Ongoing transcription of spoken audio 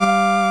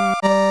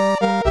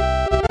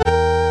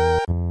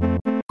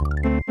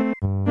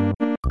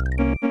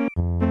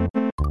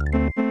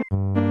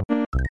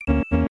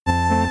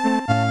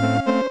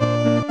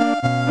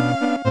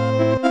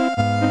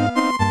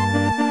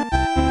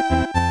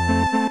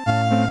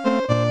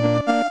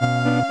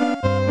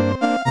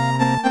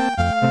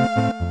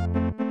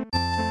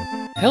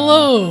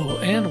Hello,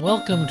 and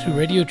welcome to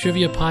Radio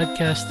Trivia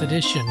Podcast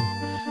Edition,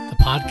 the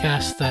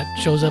podcast that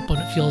shows up when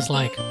it feels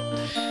like.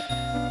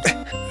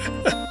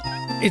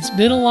 It's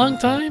been a long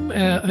time,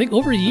 I think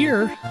over a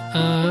year,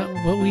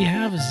 but we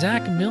have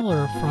Zach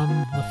Miller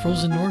from the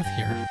Frozen North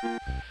here.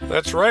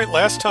 That's right.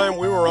 Last time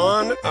we were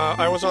on,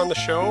 I was on the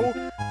show.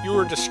 You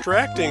were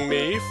distracting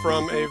me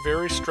from a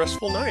very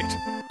stressful night.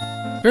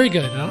 Very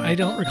good. I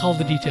don't recall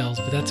the details,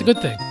 but that's a good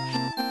thing.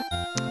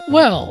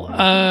 Well,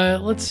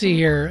 let's see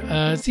here.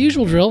 It's the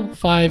usual drill.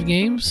 5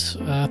 games,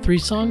 3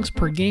 songs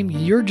per game.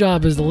 Your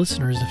job as the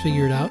listener is to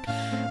figure it out.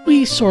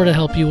 We sort of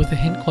help you with a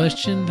hint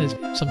question.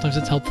 Sometimes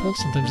it's helpful,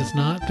 sometimes it's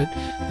not. But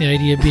the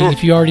idea being,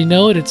 if you already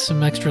know it, it's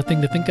some extra thing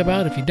to think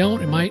about. If you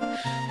don't, it might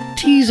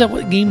tease out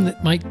what game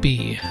that might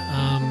be.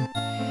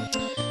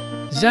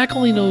 Zach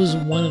only knows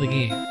one of the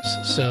games,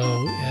 so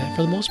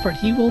for the most part,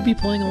 he will be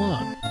playing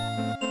along.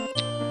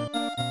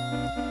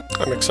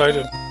 I'm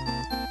excited.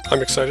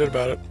 I'm excited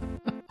about it.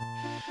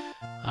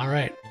 All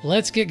right,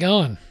 let's get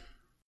going.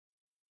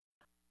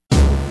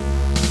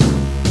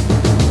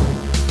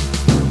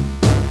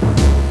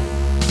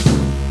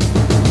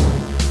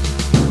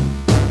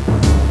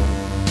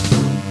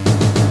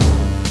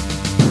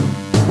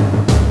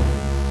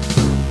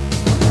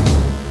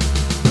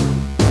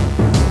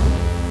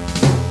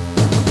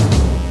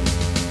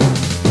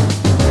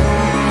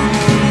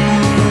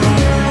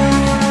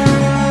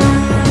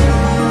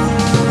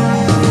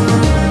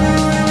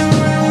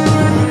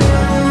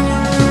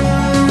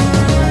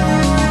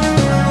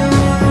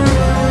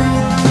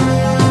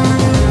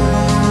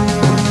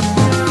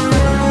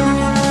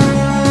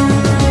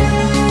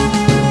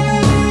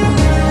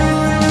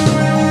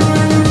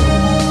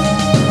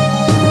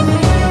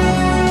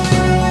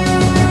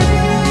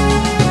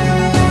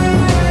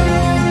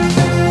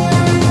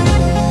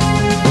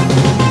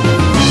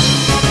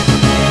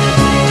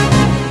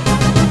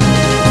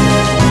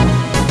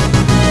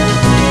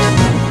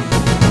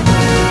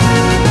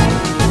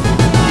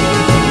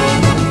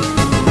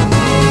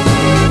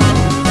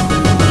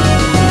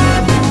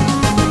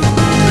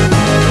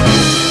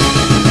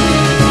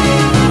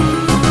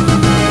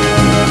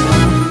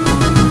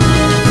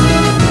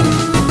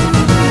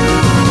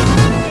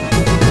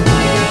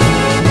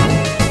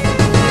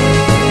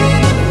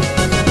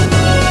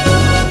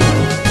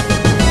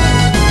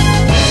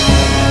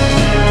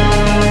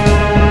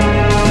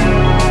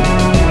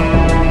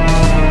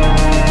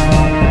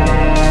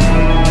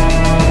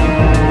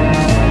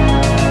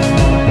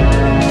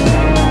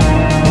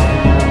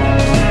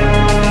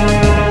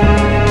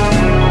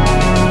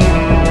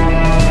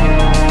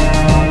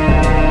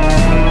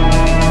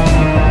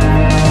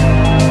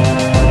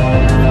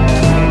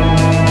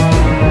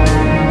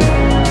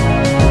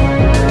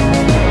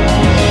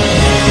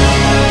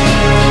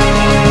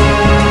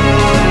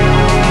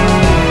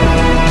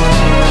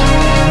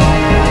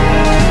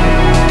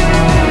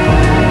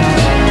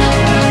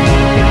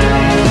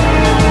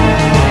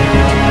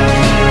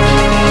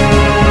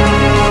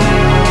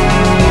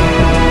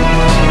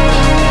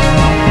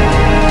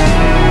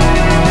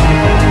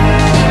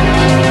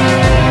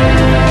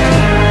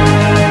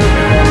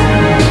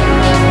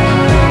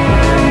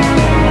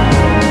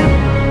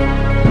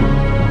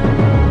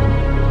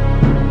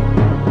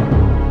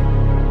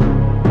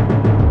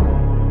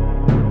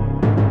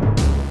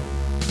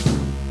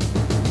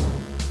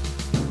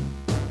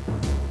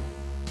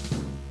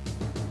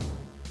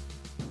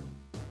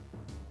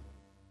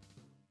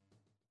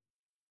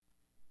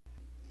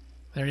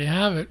 There you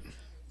have it.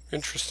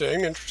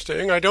 Interesting.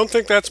 I don't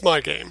think that's my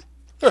game.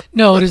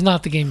 No, it is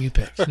not the game you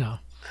picked, no.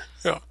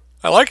 Yeah,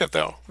 I like it,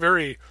 though.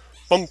 Very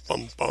bum,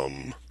 bum,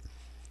 bum.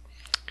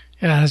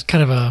 Yeah, it has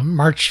kind of a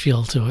march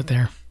feel to it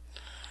there.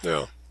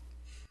 Yeah.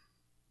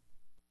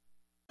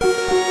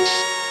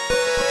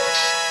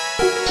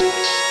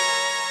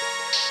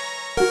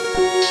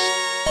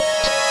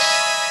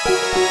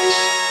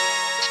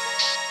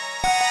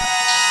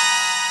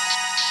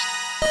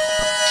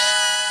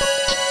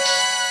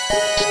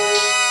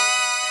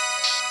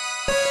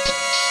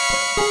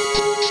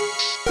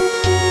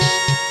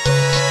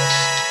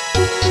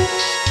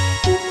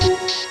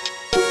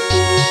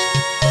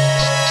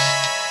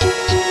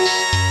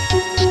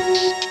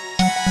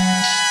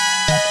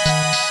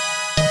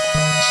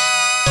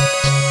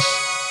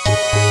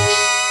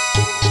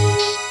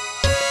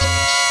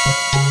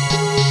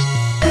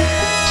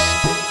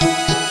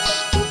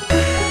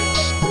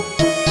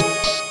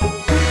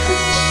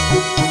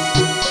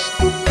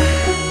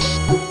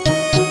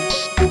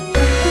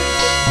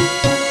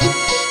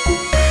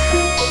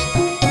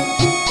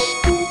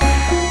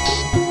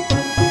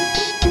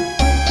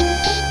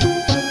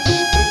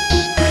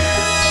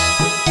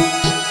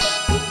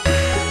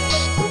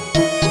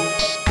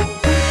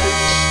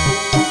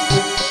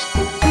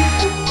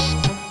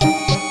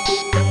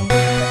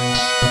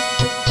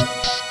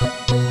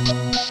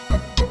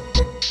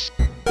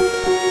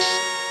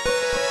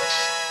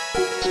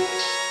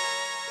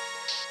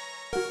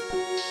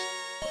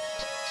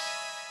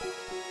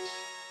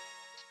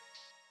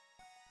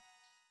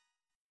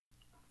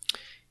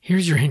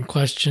 Here's your hint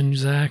question,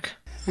 Zach.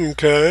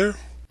 Okay.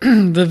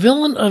 The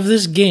villain of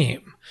this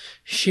game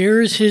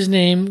shares his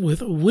name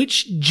with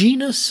which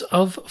genus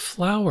of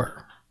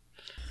flower?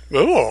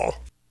 Oh.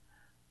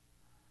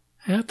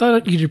 I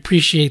thought you'd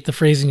appreciate the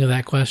phrasing of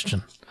that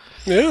question.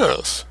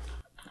 Yes.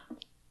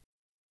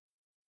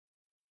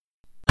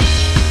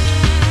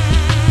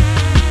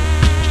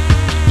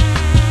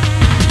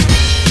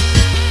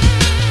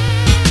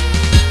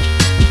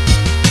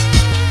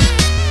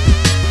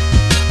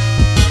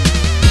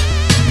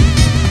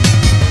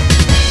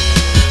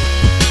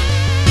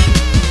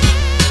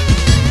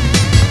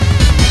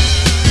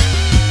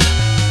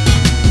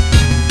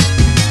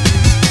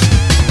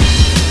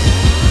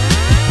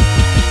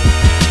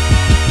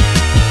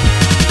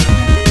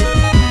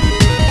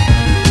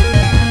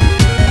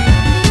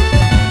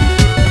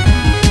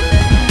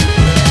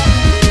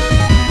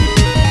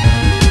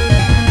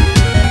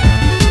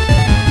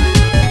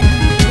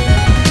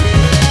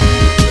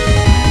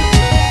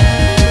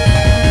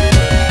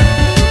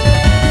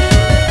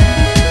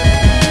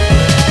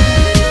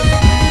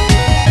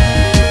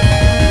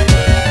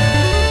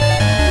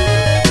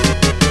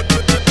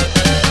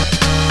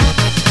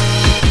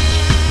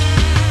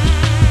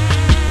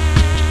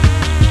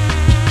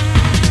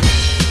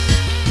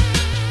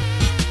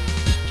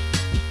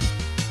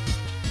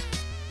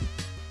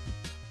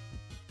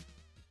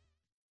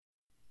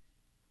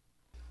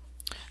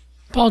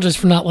 Apologize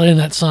for not letting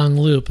that song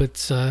loop.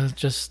 It's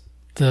just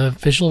the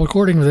visual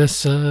recording of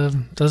this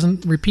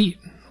doesn't repeat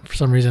for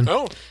some reason.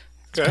 Oh,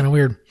 It's okay. kind of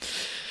weird.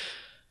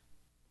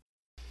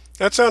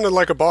 That sounded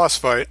like a boss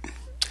fight.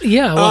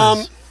 Yeah, it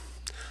was.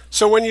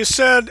 So when you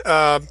said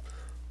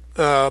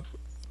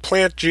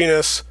plant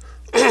genus,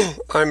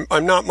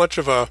 I'm not much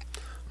of a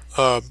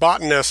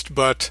botanist,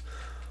 but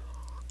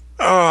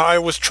I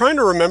was trying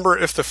to remember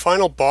if the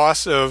final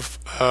boss of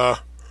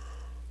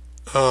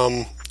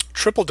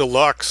Triple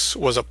Deluxe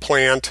was a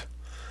plant.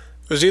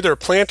 It was either a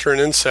plant or an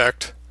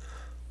insect.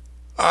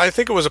 I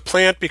think it was a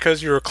plant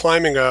because you were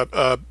climbing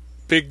a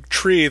big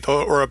tree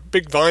or a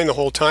big vine the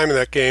whole time in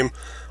that game.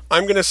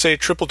 I'm going to say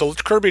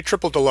Kirby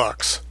Triple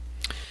Deluxe.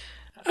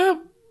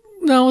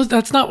 No,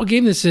 that's not what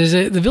game this is.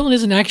 The villain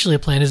isn't actually a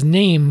plant. He's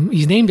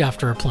named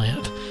after a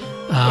plant.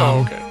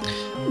 Okay.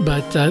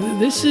 But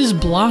this is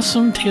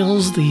Blossom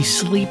Tales: The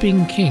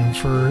Sleeping King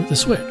for the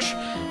Switch.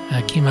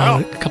 Came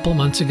out a couple of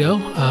months ago.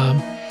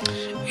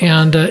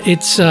 And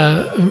it's,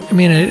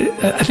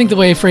 I think the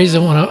way I phrased it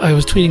when I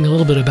was tweeting a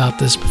little bit about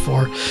this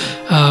before,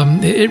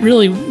 it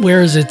really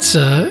wears its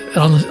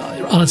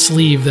on its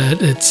sleeve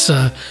that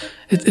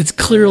it's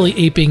clearly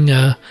aping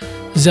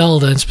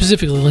Zelda and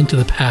specifically Link to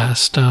the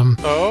Past.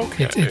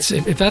 Okay. It's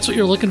if that's what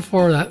you're looking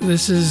for,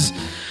 this is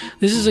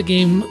a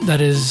game that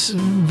is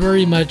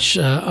very much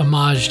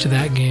homage to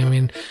that game. I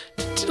mean,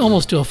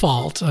 almost to a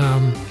fault.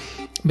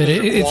 But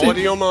it's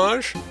quality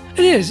homage.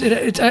 It is.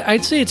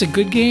 I'd say it's a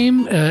good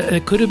game.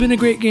 It could have been a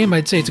great game.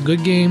 I'd say it's a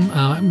good game.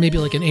 Maybe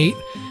like an 8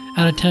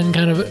 out of 10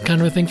 kind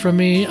of a thing from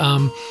me.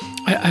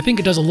 I think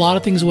it does a lot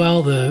of things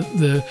well.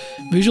 The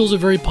visuals are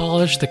very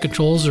polished. The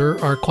controls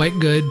are quite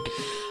good.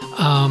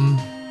 A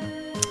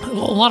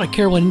lot of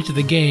care went into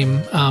the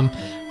game,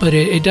 but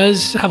it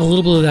does have a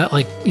little bit of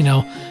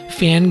that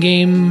fan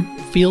game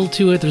feel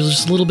to it. There's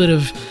just a little bit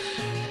of.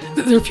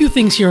 There are a few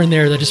things here and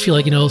there that just feel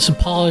like some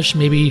polish,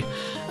 maybe.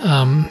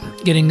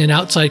 Getting an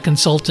outside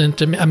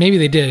consultant, maybe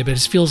they did, but it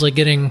just feels like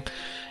getting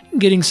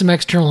some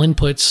external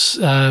inputs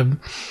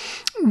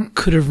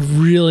could have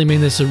really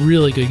made this a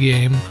really good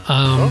game.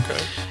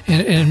 Okay.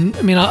 And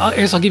I mean, I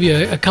guess I'll give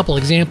you a couple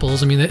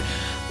examples. I mean,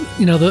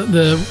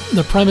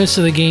 the premise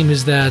of the game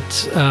is that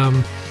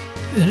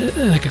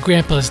like a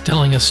grandpa is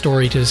telling a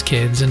story to his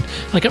kids, and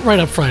like right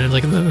up front,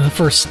 like the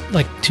first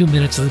 2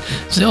 minutes,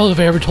 have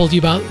I ever told you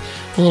about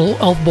the little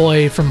elf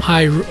boy from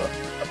High?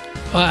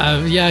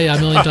 Yeah, a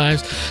million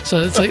times.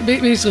 So it's like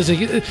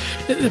basically,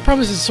 the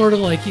premise is sort of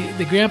like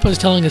the grandpa is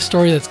telling a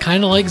story that's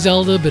kind of like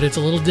Zelda, but it's a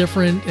little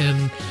different,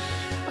 and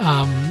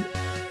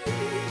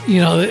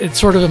it's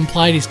sort of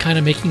implied he's kind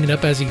of making it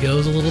up as he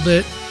goes a little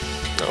bit.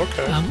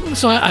 Okay.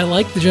 So I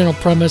like the general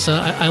premise.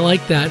 I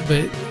like that,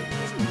 but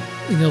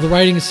the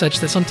writing is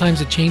such that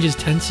sometimes it changes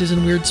tenses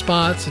in weird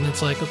spots, and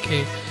it's like,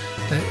 okay,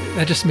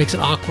 that just makes it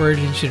awkward.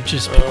 You should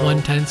just pick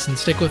one tense and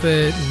stick with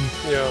it. And,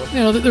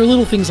 there are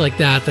little things like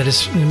that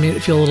just made it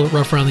feel a little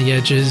rough around the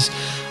edges.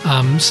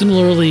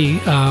 Similarly,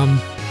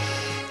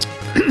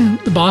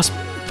 the boss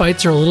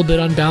fights are a little bit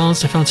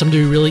unbalanced. I found some to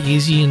be really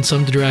easy and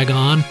some to drag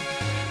on.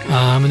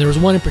 And there was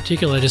one in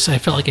particular, I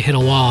felt like I hit a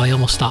wall. I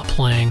almost stopped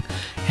playing.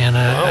 And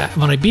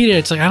when I beat it,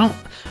 it's like, I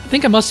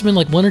think I must have been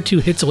like 1 or 2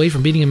 hits away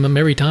from beating him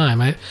every time.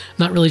 I'm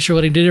not really sure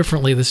what I did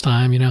differently this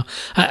time.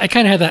 I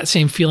kind of had that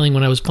same feeling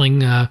when I was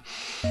playing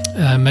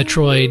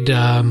Metroid,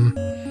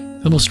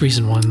 the most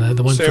recent one,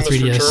 the one for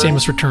 3DS,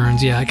 Samus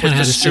Returns. Yeah, I kind of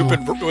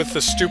had with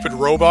the stupid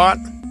robot.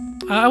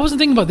 I wasn't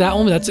thinking about that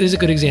one, but that is a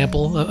good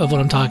example of what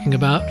I'm talking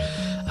about.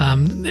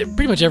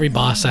 Pretty much every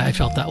boss I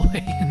felt that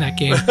way in that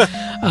game.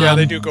 Yeah,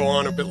 they do go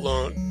on a bit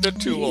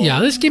too long. Yeah,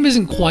 this game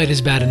isn't quite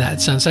as bad in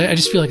that sense. I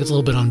just feel like it's a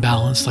little bit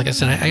unbalanced. Like I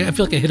said, I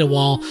feel like I hit a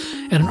wall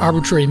and an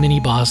arbitrary mini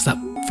boss that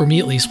for me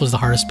at least, was the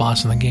hardest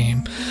boss in the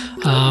game.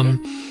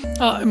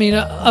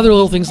 Other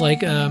little things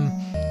like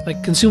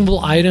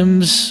consumable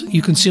items,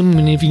 you consume them,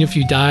 and even if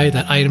you die,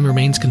 that item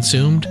remains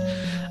consumed,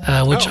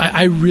 which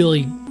I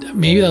really,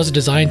 maybe that was a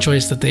design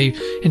choice that they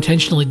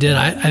intentionally did.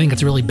 I think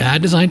it's a really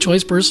bad design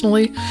choice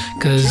personally,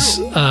 because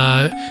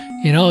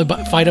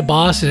fight a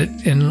boss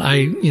and I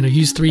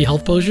used 3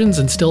 health potions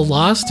and still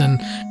lost, and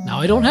now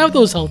I don't have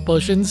those health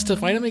potions to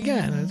fight him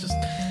again. It's just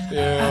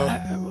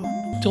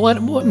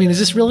is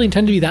this really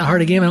intended to be that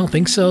hard a game? I don't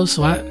think so.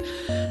 So I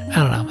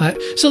don't know.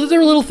 So there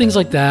were little things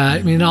like that.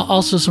 I mean,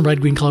 also some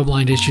red-green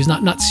colorblind issues,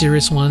 not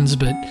serious ones,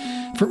 but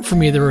for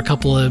me there were a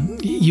couple of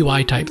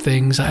UI type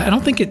things. I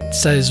don't think it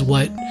says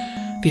what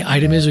the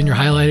item is when you're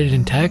highlighted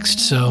in text.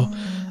 So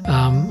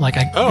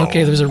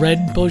there's a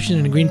red potion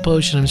and a green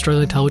potion. I'm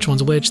struggling to tell which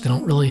one's which.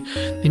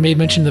 They may have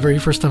mentioned the very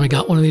first time I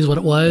got one of these what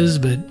it was,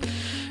 but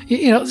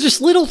just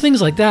little things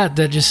like that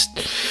just,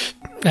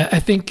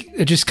 I think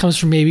it just comes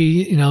from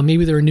maybe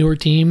they're a newer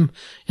team,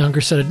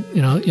 younger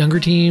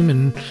team,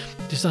 and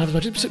just not as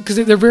much, because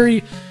they're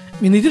very,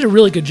 they did a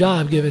really good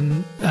job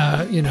given,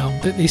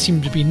 they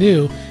seem to be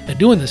new at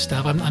doing this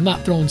stuff. I'm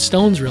not throwing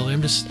stones really. I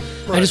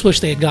just wish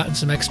they had gotten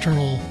some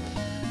external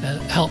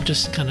help,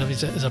 just kind of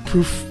as a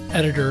proof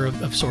editor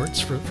of sorts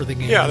for the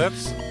game. Yeah,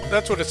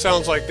 that's what it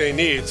sounds like they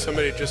need.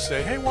 Somebody just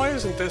say, hey, why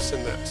isn't this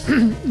in this?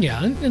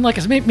 Yeah, and like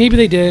I said, maybe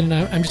they did, and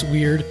I'm just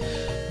weird.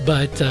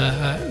 But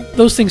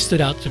those things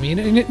stood out to me,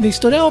 and they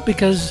stood out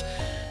because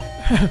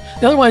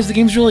otherwise the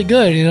game's really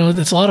good.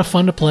 It's a lot of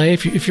fun to play.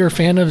 If you're a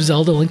fan of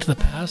Zelda: Link to the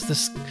Past,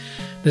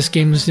 this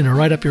game's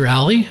right up your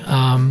alley.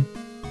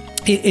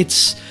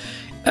 It's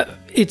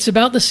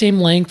about the same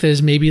length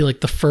as maybe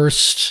like the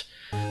first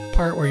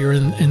part where you're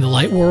in the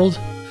light world.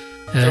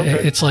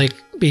 It's like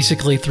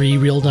basically 3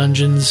 real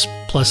dungeons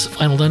plus the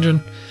final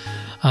dungeon.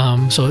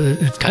 So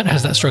it kind of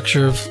has that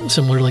structure of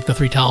similar to like the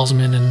 3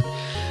 talisman and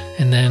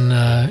then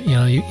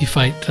you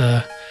fight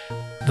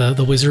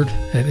the wizard.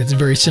 It's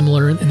very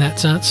similar in that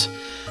sense.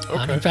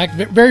 Okay. In fact,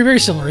 very very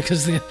similar,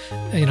 because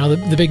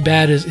the big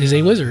bad is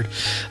a wizard.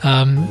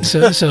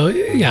 So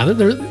yeah,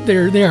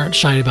 they aren't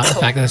shy about the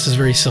fact that this is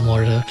very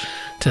similar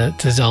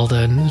to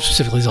Zelda, and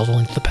specifically Zelda: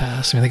 Link to the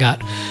Past. A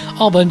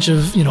whole bunch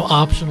of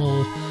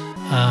optional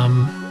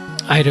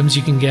items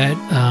you can get.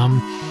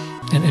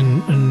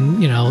 And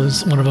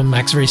one of them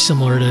acts very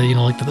similar to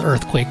like the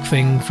earthquake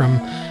thing from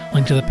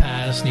Link to the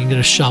Past, and you can get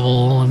a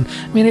shovel, and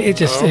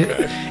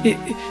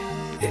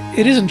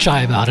it isn't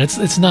shy about it.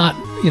 It's not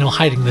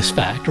hiding this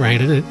fact,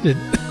 right?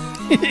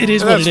 It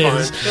is what it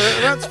is.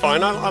 That's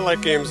fine. I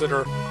like games that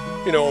are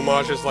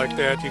homages like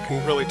that. You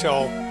can really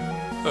tell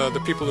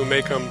the people who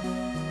make them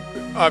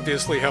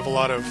obviously have a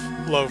lot of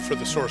love for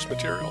the source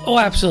material. Oh,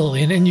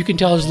 absolutely, and you can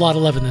tell there's a lot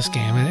of love in this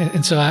game,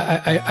 and so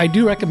I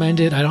do recommend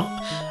it. I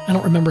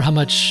don't remember how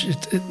much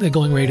the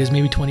going rate is,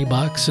 maybe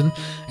 $20, and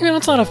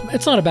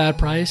it's not a bad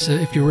price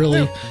if you're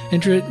really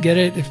into it. Get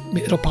it.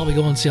 It'll probably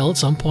go on sale at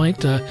some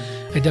point.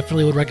 I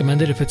definitely would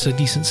recommend it if it's a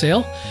decent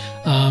sale.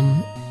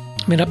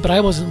 But I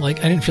wasn't I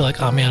didn't feel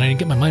like, oh man, I didn't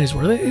get my money's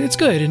worth. It's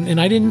good,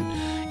 and I didn't.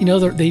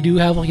 They do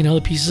have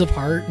the pieces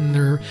apart, and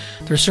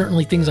there's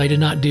certainly things I did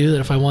not do that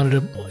if I wanted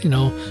to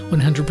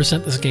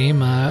 100% this game,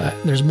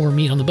 there's more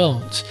meat on the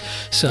bones.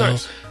 So.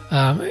 Nice.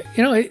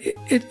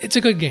 It's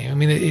a good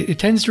game. It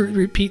tends to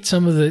repeat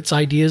some of its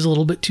ideas a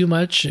little bit too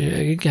much,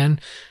 again,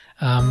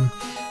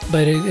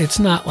 but it's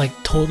not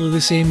totally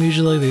the same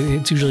usually.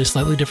 It's usually a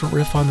slightly different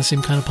riff on the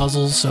same kind of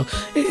puzzles, so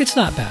it's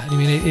not bad.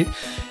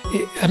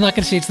 I'm not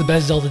going to say it's the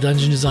best Zelda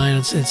dungeon design.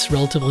 It's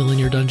relatively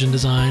linear dungeon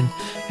design,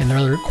 and there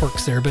are other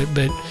quirks there, but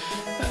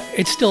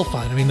it's still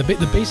fun.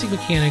 The basic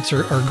mechanics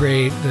are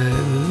great.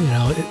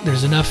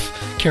 There's enough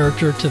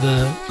character to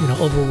the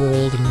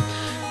overworld and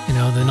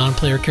the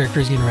non-player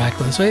characters you interact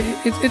with. So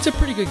it's a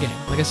pretty good game.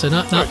 Like I said,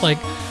 not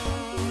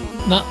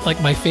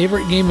like my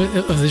favorite game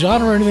of the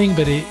genre or anything,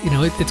 but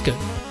it's good.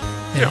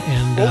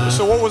 Yeah.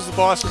 So what was the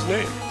boss's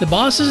name? The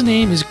boss's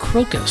name is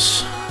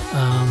Crocus.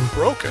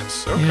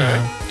 Crocus. Okay.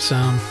 Yeah. So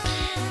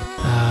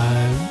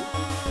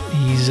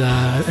he's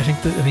I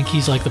think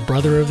he's like the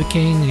brother of the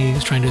king.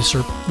 He's trying to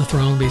usurp the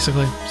throne,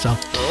 basically. So.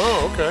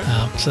 Oh, okay.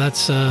 So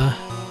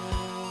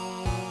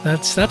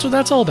that's what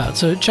that's all about.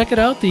 So check it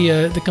out.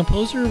 The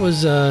composer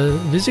was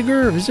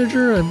Visiger.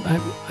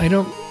 I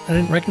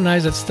didn't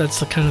recognize that's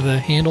the kind of the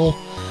handle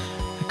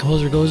the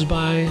composer goes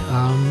by.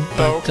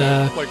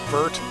 Like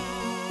Vert.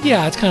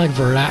 Yeah, it's kind of like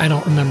Vert. I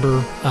don't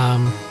remember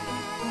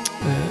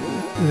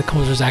the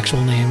composer's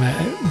actual name,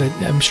 but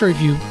I'm sure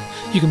if you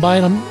can buy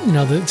it on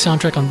the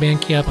soundtrack on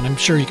Bandcamp, and I'm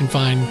sure you can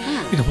find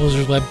the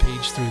composer's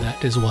webpage through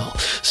that as well.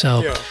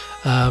 So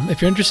if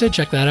you're interested,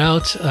 check that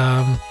out.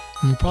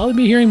 We'll probably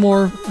be hearing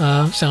more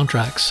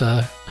soundtracks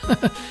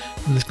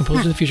from this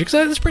composer in the future,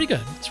 because it's pretty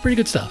good. It's pretty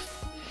good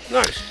stuff.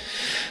 Nice.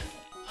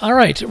 All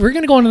right, we're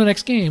going to go on to the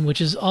next game, which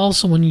is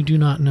also one you do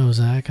not know,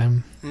 Zach.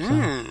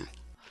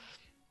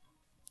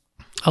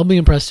 I'll be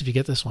impressed if you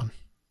get this one.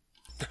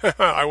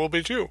 I will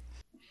be too.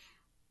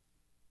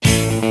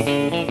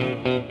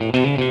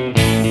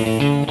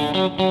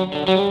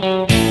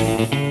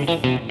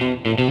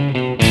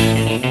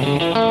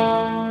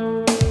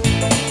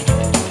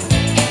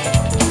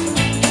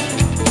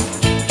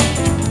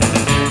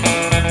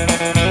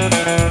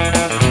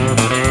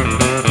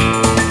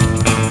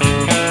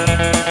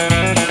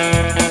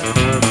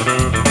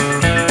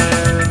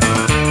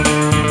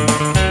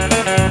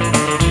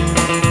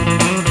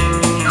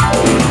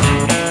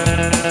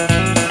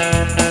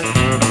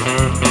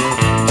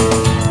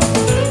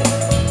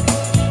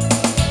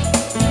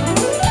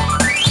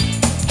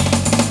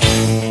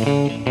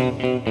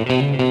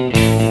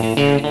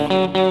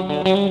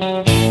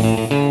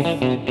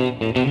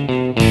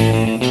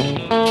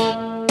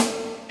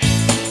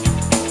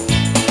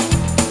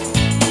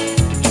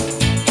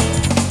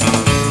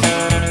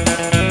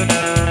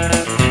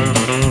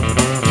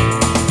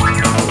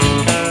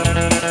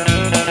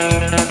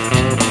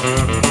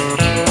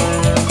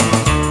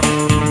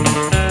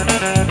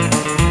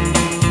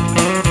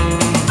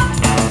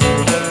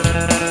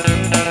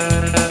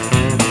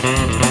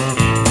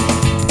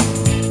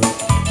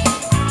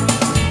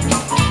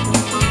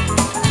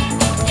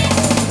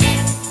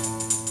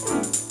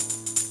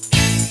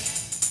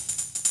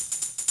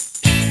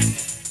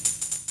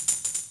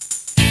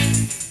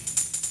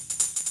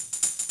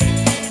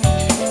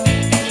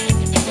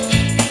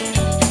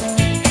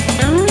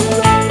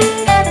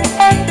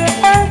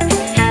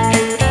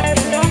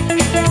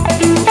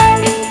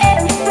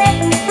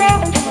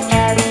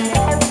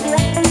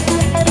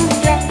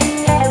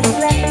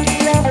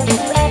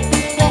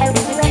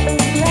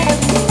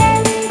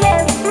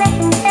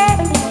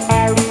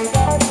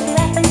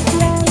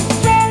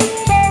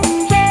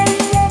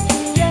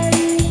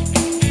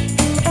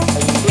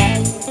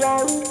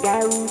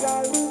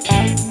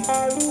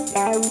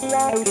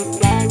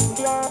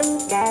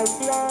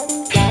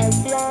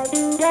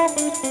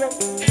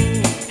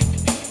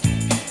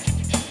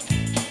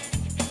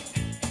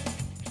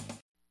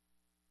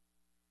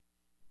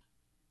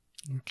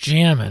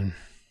 jamming.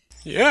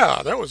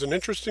 Yeah, that was an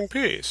interesting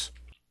piece.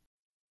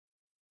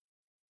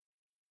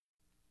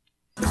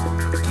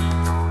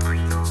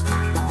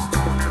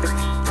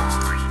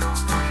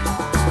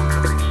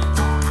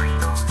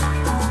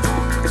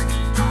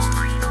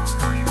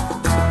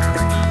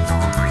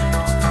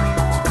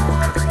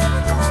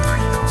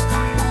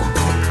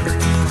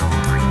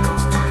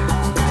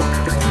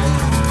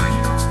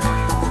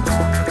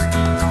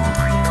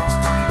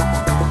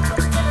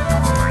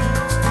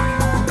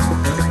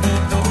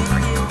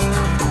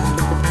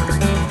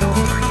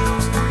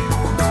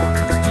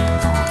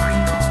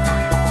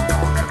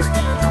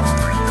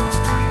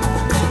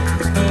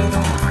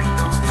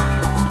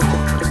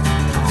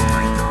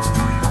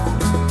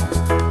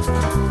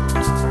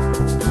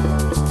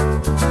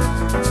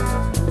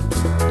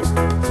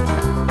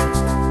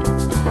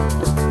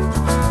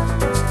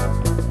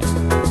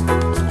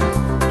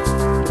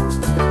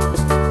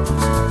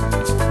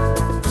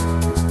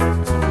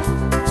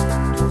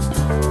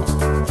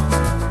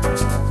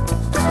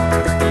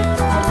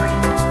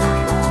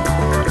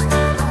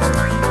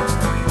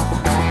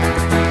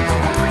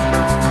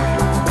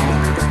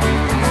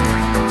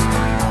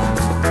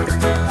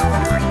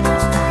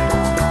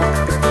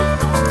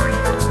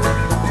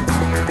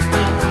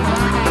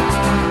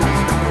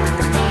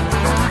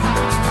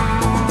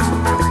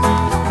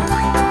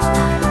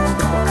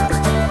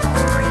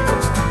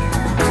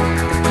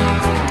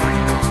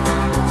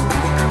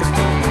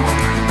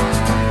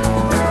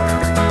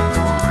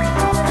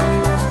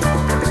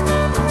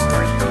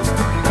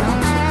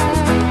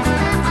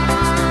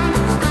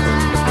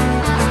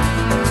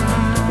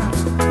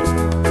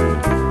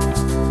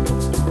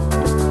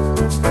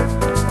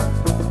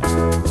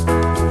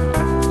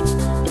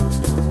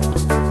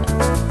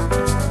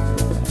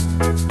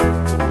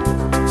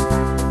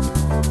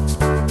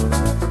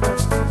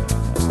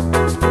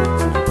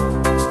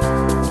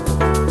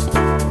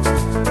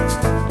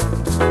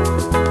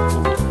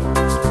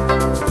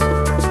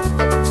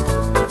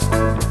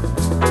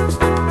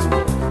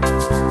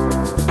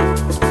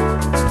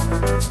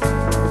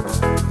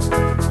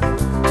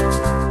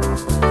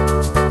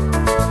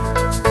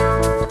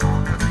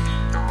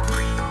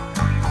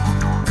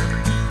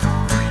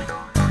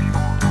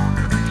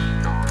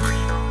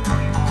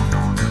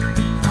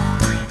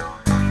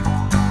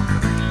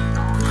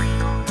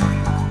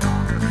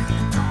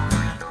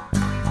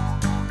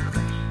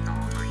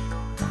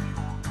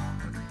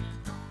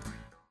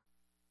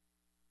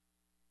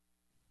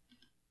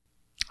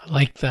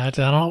 Like that.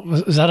 I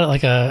don't. Is that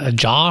like a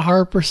jaw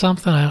harp or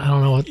something? I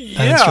don't know what that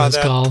instrument's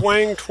that called.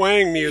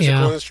 twang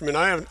musical instrument.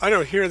 I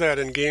don't hear that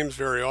in games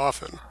very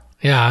often.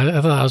 Yeah,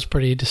 I thought that was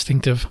pretty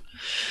distinctive.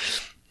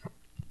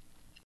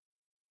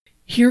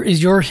 Here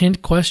is your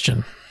hint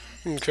question.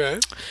 Okay.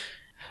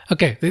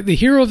 Okay, the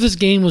hero of this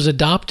game was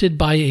adopted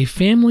by a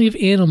family of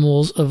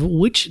animals of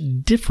which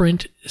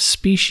different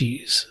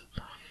species?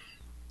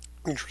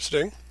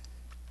 Interesting.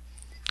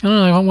 I don't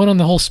know, I went on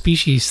the whole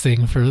species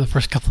thing for the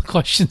first couple of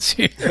questions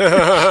here.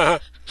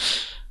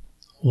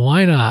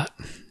 Why not?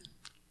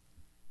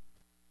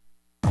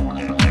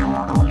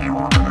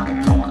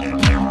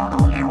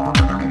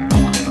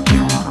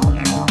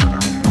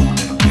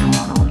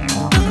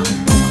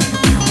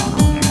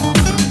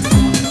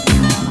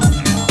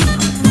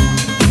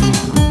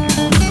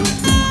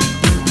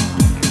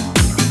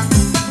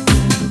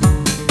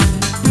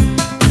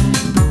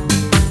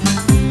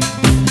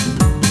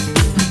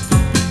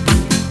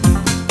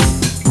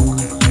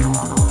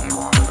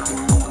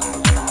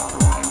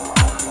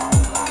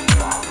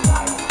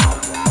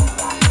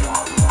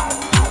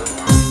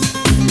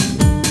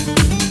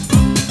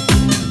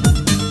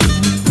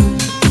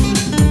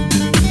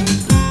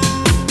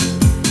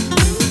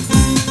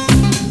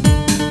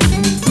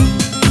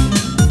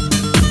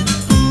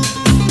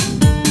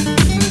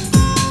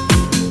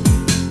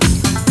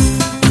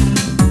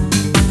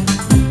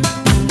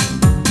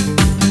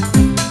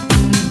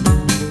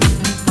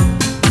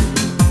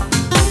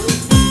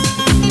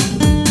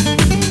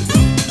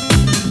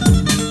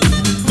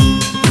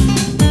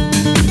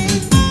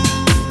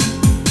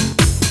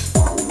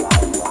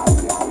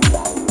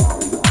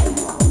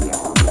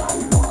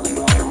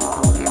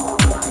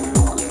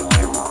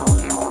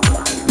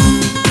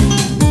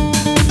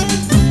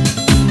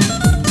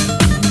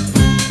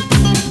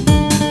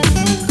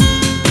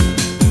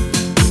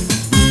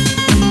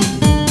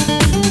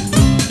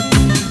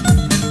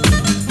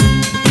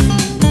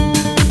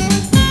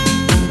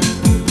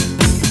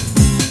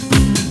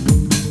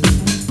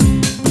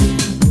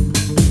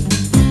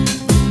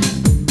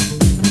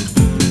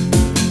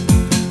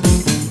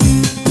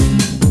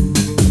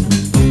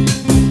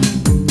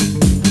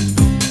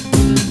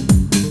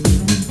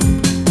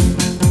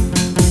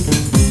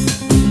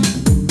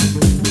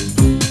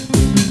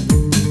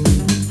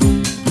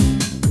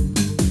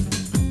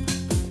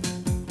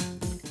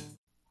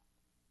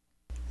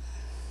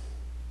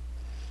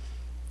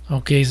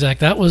 Okay, Zach,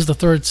 that was the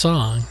third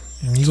song.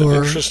 And it's an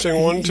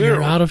interesting one, too.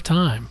 You're out of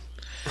time.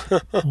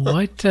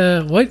 What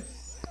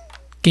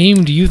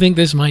game do you think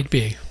this might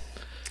be?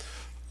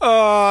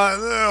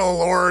 Oh,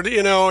 Lord.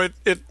 You know,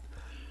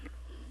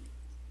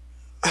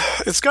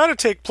 It's got to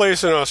take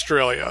place in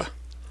Australia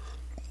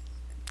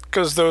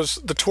because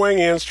the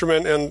twangy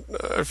instrument, and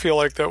I feel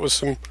like that was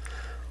some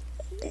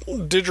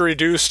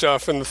didgeridoo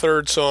stuff in the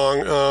third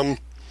song.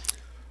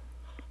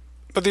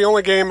 But the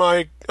only game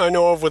I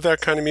know of with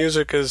that kind of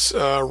music is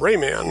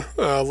Rayman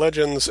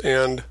Legends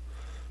and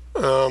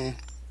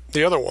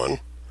the other one,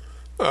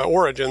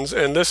 Origins,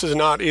 and this is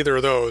not either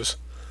of those.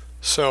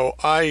 So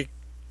I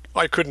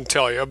couldn't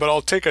tell you, but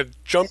I'll take a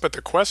jump at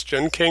the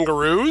question.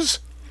 Kangaroos?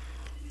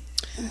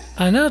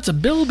 No, it's a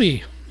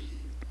bilby.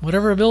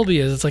 Whatever a bilby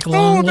is. It's like a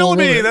long little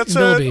bilby. That's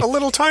bilby. a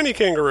little tiny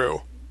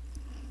kangaroo.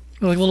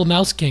 Like a little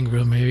mouse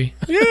kangaroo, maybe.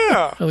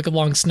 Yeah. Or like a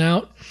long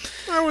snout.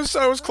 I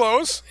was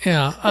close.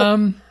 Yeah.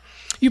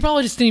 You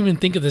probably just didn't even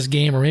think of this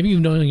game, or maybe you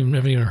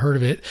never even heard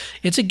of it.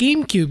 It's a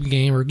GameCube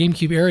game, or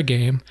GameCube era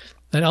game,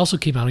 that also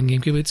came out on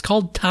GameCube. It's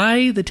called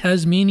Ty the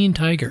Tasmanian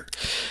Tiger.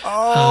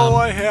 Oh,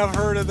 I have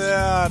heard of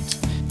that.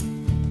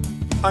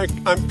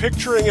 I'm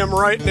picturing him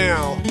right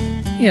now.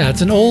 Yeah,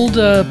 it's an old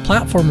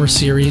platformer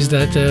series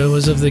that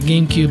was of the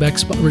GameCube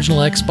original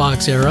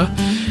Xbox era.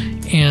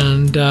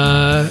 And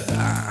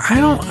I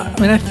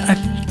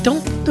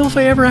don't know if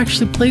I ever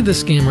actually played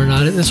this game or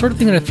not. It's the sort of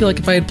thing that I feel like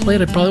if I had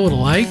played, I probably would have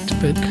liked,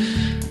 but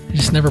I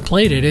just never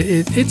played it.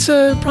 It's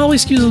probably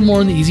skews a little more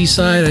on the easy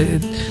side.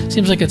 It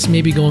seems like it's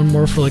maybe going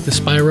more for like the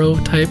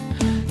Spyro type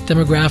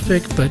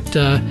demographic, but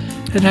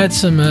it had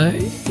some,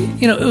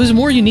 it was a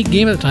more unique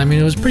game at the time. I mean,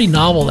 it was pretty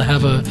novel to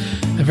have a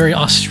very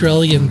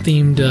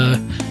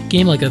Australian-themed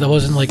game like that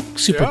wasn't like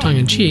super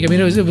tongue-in-cheek. I mean,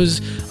 it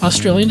was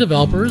Australian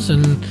developers,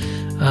 and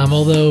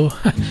although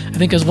I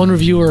think as one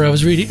reviewer, I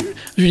was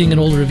reading an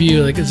old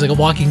review, like it's like a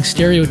walking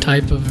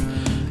stereotype of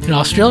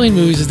Australian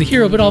movies as the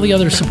hero, but all the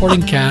other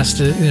supporting cast,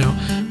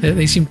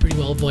 they seem pretty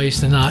well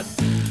voiced and not,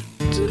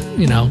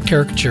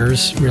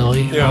 caricatures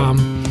really. Yeah.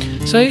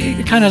 So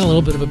it kind of has a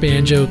little bit of a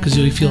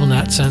Banjo-Kazooie feel in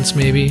that sense,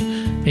 maybe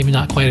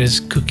not quite as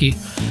kooky.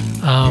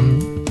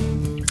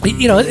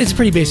 It's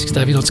pretty basic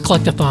stuff. It's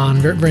Collectathon,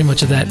 very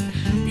much of that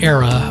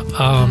era.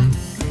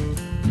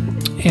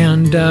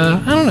 And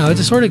I don't know, it's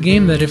a sort of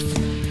game that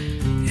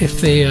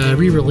if they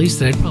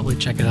re-released it, I'd probably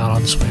check it out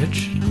on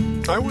Switch.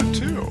 I would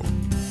too.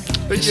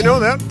 But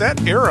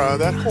that era,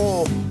 that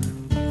whole,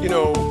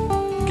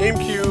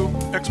 GameCube,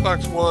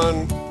 Xbox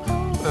One,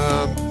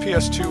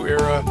 PS2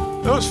 era,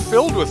 that was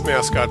filled with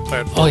mascot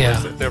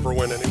platformers that never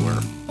went anywhere.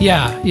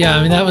 Yeah.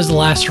 I mean, that was the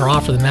last hurrah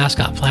for the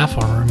mascot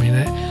platformer. I mean,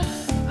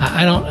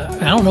 I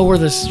don't know where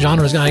this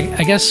genre is going.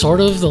 I guess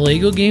sort of the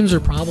Lego games are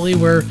probably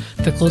where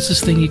the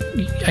closest thing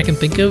I can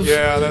think of.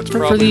 Yeah, that's for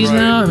probably these right.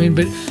 now. I mean,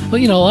 but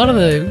a lot of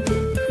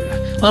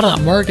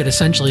that market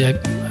essentially, I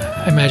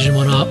imagine,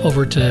 went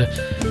over to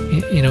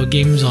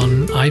games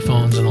on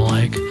iPhones and the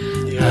like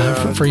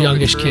for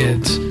youngish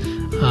kids.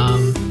 I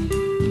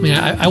mean,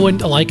 I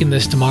wouldn't liken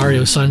this to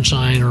Mario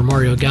Sunshine or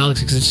Mario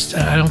Galaxy because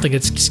I don't think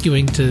it's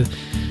skewing to,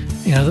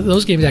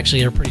 those games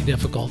actually are pretty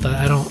difficult.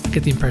 I don't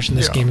get the impression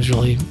this game is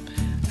really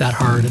that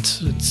hard.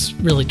 It's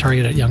really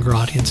targeted at younger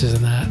audiences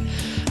in that.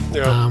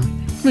 Yeah. I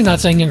mean,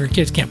 not saying younger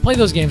kids can't play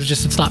those games,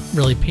 it's not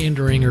really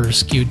pandering or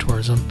skewed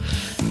towards them.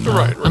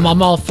 Right. I'm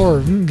all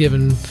for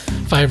giving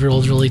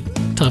 5-year-olds really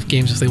tough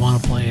games if they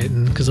want to play it,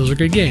 and because those are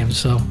good games.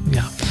 So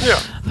yeah.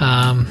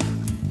 Yeah.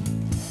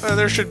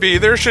 There should be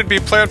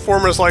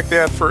platformers like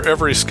that for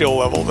every skill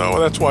level, though.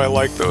 That's why I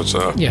like those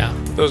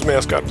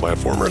mascot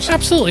platformers.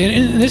 Absolutely. And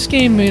in this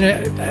game, I mean,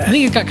 I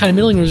think it got kind of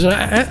middling.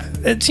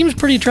 It seems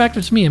pretty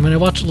attractive to me. I mean, I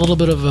watched a little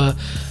bit of a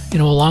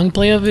long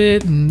play of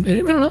it, and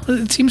I don't know,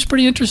 it seems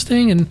pretty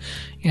interesting. And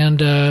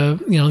the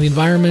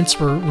environments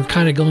were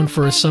kind of going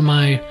for a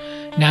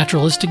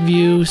semi-naturalistic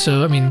view.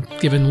 So I mean,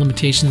 given the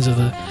limitations of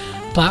the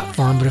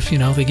platform, but if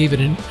they gave it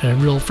a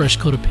real fresh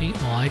coat of paint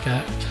and the like,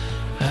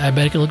 I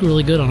bet it could look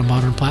really good on a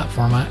modern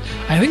platform. I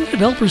think the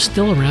developer's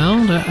still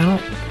around.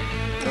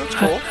 That's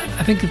cool.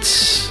 I think it's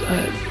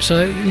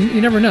so you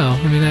never know.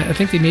 I mean, I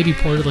think they maybe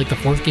ported like the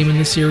 4th game in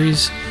this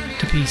series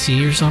to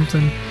PC or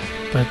something.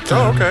 But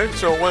okay,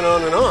 so it went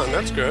on and on.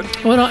 That's good.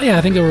 Well, yeah,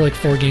 I think there were like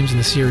 4 games in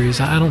the series.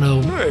 I don't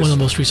know Nice. when the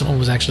most recent one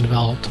was actually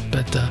developed,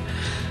 but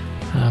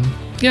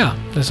yeah.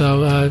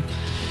 So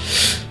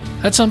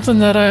that's something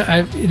that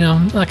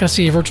I'm not gonna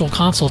see a virtual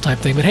console type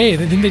thing. But hey, I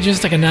think they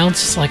just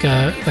announced like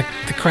the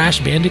Crash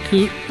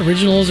Bandicoot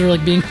originals are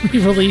like being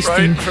re-released,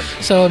 Right. and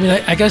so I mean,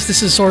 I guess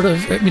this is sort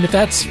of. I mean, if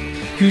that's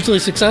hugely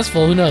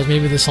successful, who knows?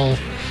 Maybe this whole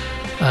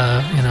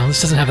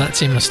this doesn't have that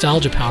same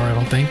nostalgia power, I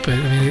don't think. But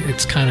I mean,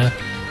 it's kind of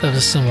a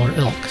similar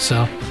ilk.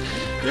 So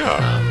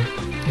Yeah.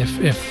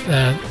 if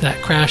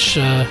that Crash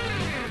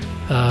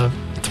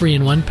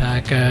 3-in-1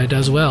 pack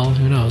does well,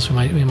 who knows?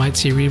 We might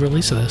see a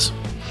re-release of this.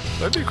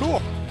 That'd be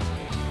cool.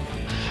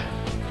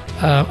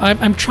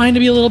 I'm trying to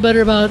be a little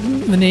better about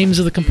the names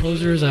of the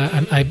composers.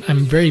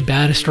 I'm very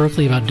bad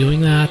historically about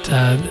doing that.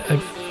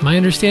 My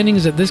understanding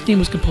is that this game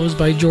was composed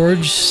by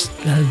George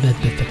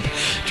Stamatiadis.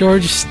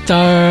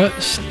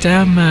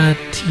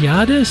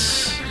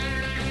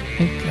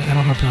 I don't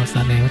know how to pronounce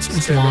that name.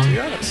 It's long.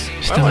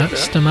 Stamatiadis. I like that.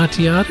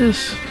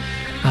 Stamatiadis.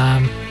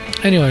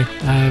 Anyway,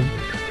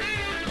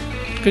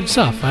 good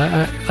stuff.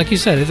 Like you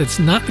said, it's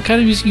not the kind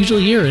of music you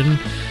usually hear in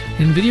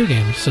video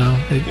games. So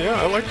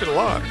yeah, I liked it a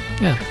lot.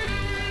 Yeah.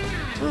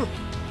 Hmm.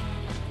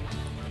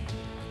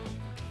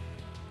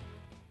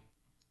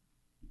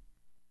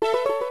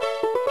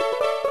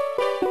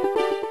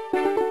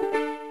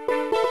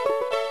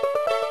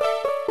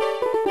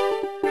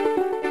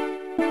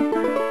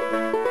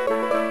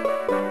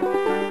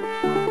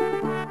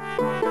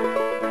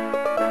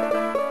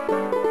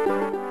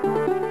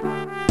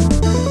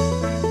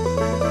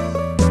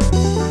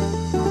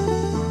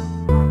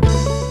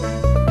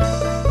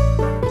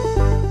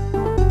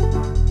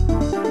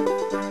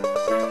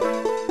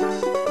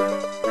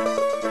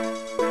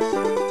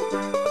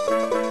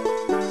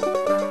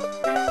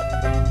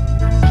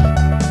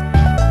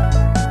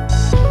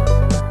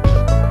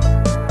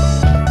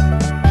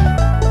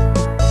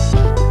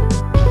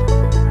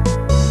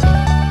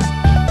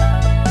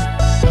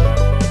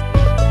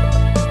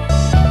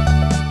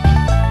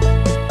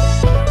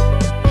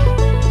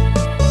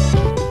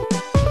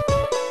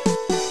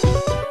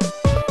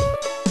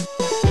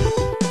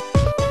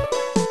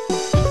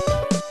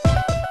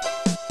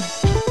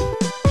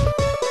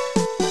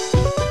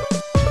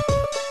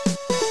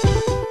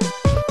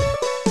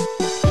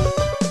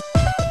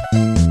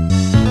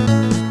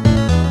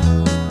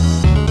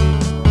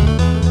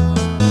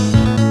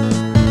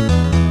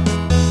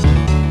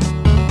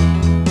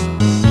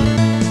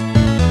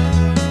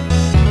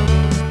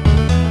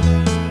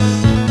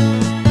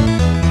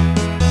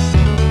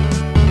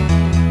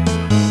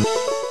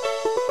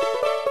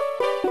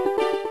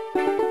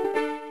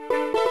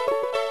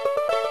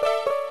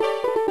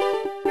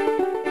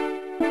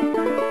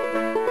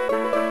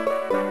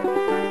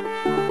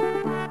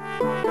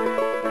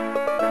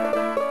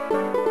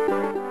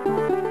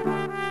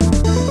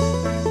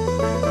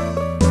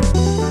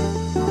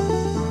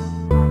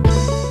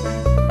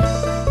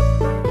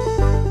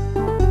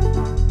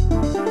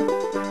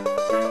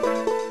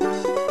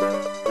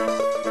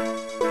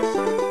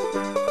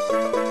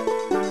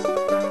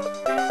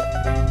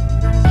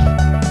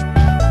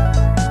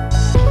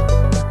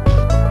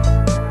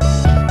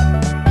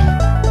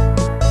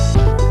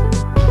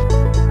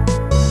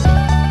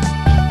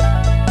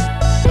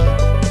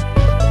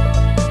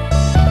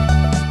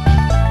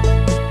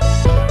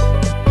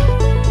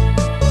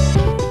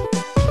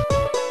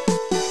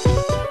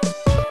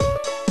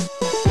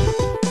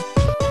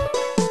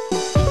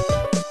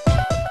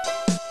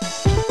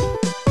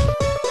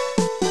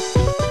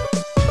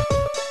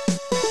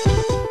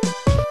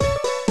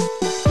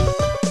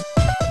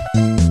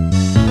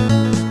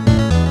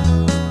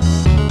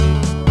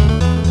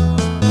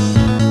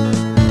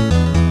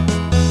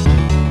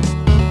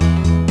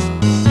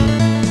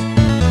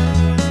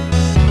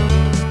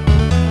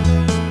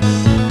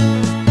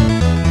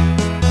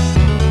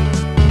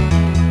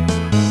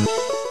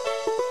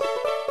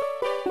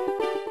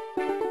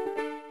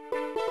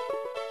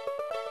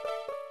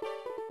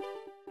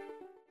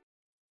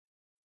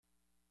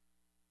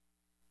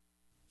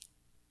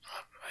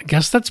 I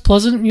guess that's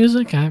pleasant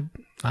music. I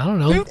don't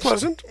know. Yeah,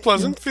 pleasant.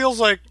 Feels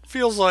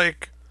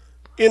like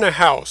in a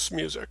house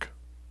music.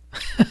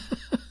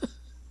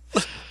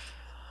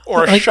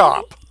 Or a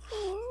shop.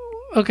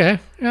 Okay.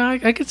 Yeah,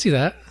 I could see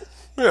that.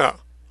 Yeah.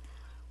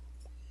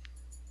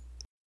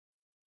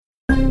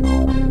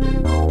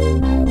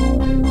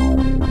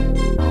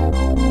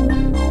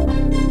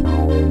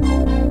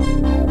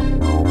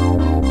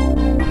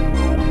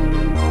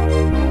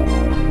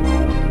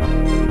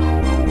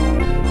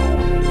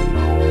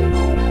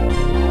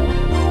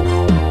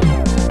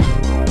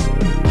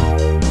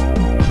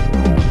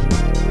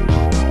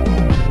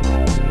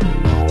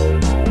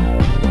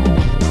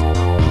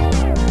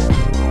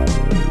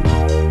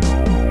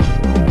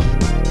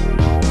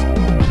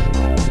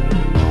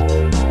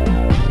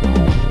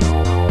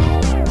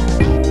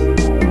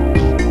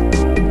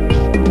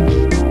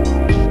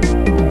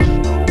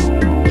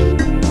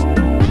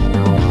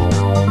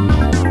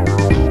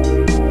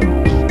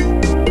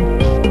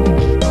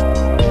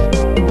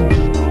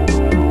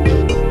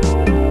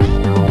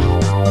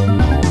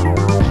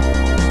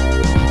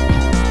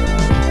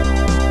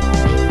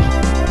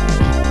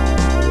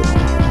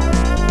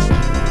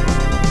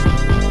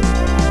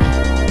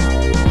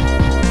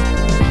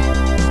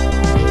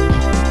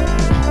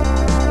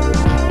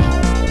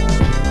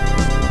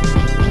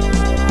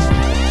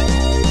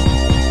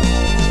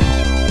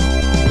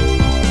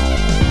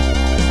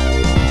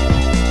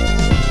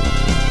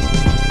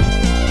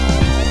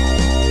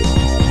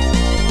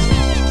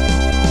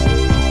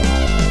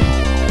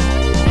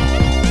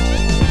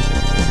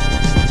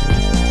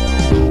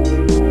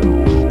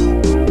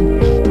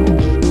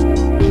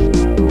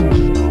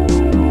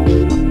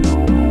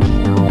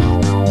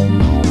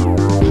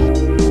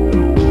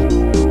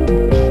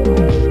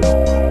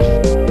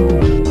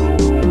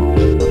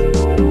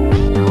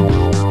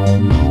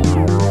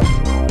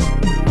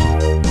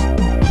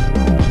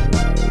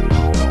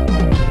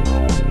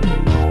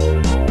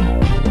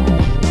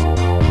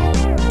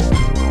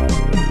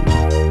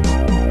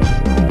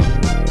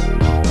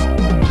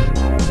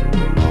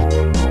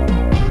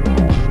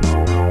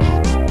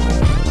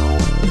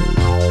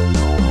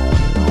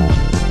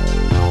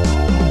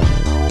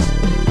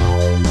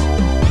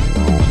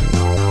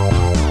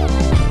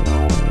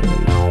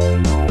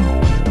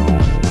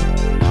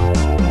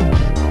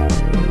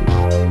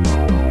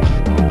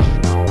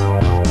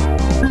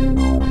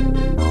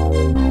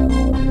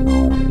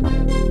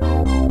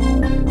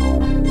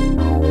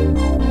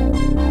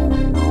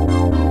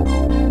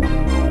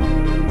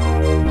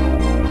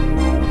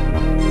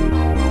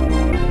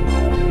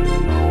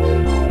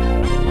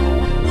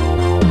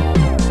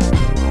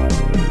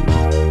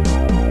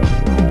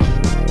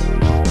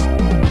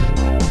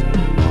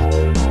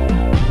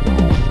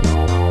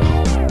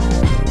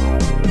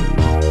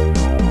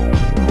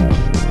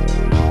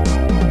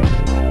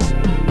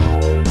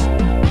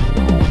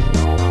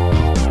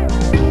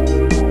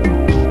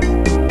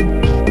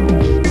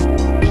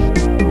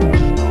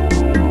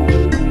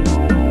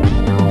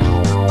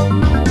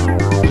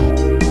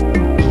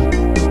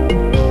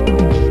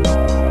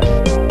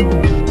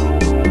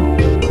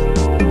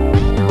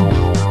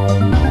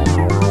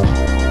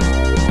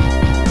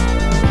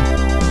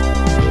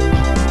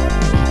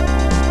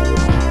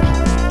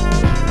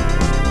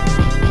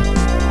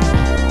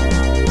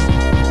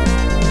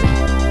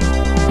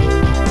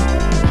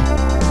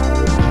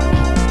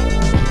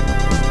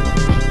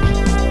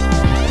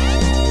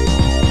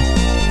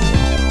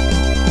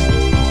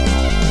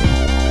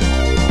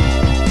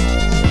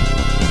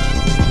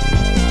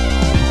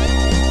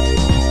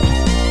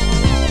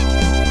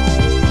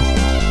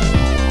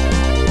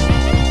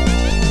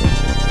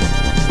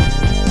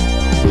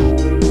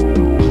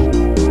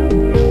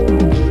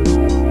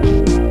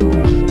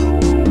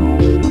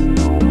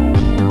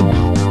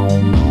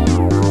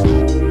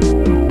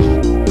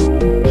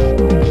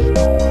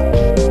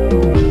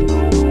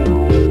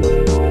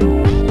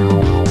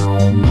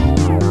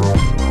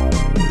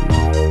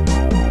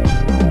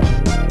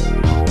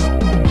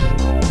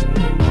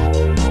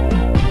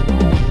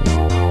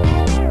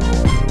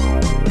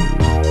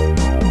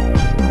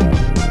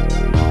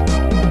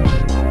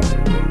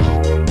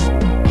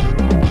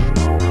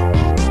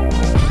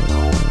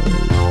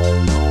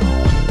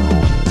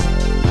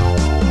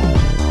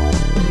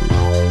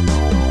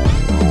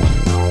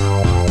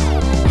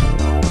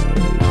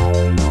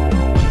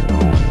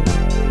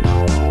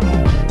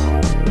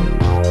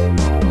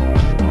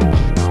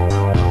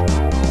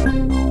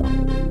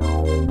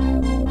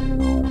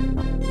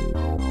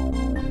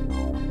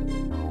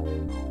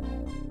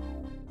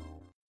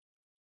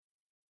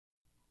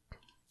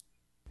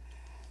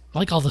 I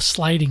like all the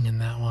sliding in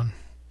that one.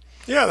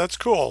 Yeah, that's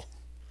cool.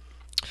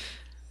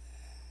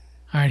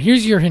 All right,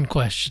 here's your hint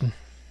question.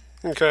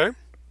 Okay.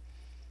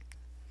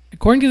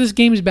 According to this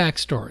game's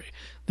backstory,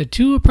 the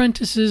two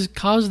apprentices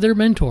caused their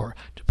mentor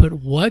to put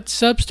what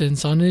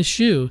substance on his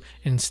shoe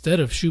instead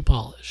of shoe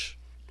polish?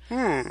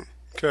 Okay.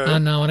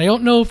 Now, and I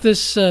don't know if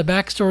this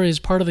backstory is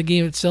part of the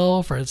game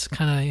itself or it's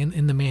kind of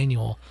in the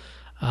manual.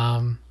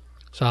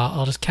 So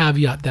I'll just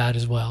caveat that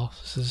as well.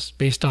 This is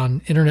based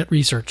on internet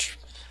research.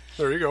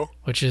 There you go.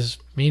 Which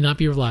may not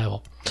be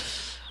reliable.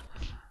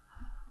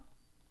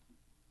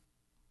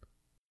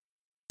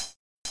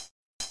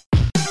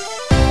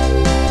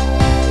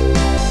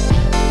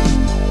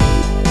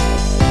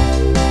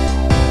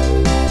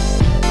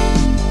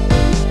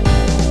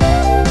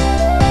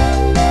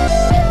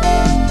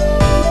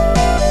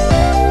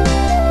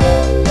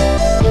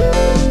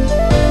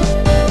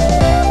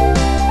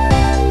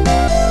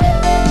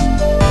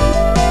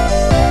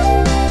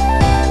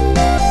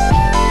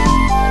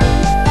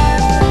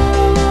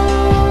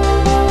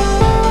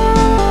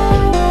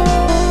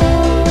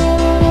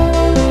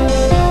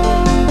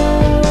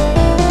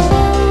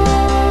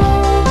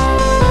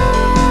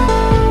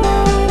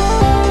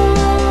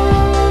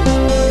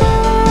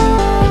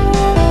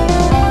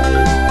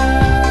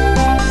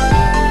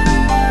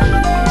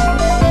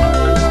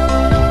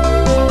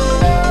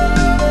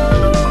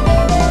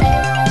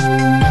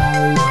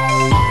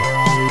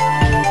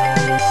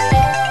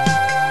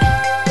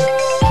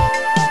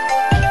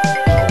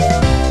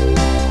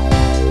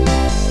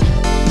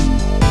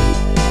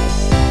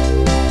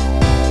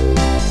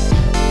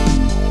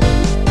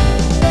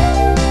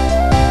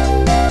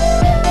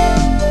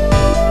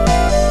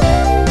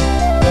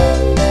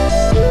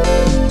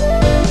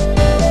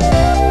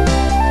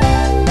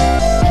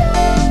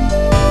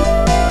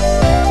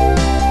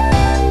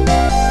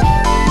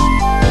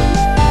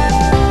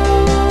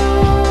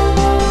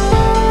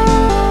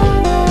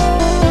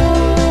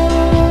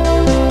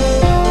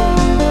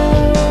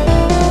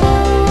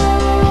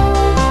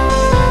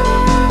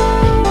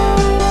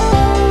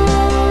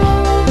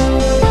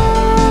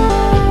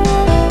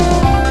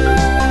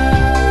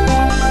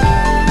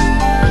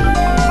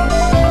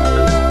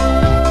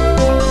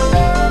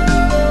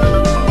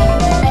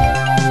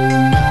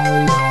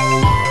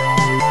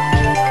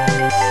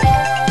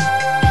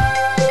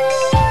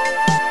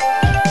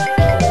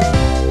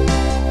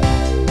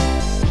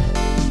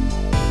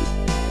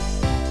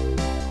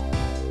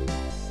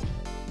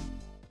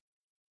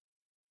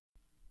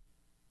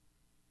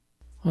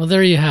 Well,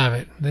 there you have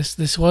it.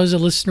 This was a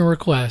listener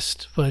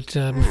request, but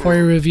before I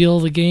reveal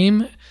the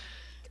game,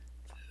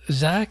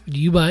 Zach, do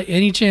you by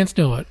any chance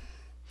know it?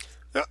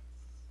 Yeah,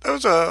 there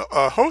was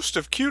a host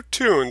of cute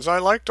tunes. I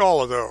liked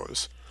all of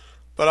those,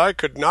 but I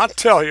could not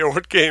tell you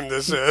what game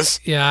this is.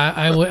 Yeah,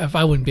 I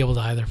wouldn't be able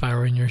to either if I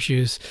were in your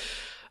shoes.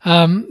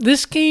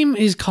 This game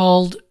is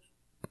called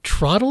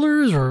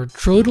Troddlers or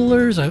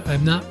Troodlers.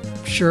 I'm not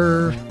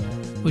sure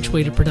which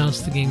way to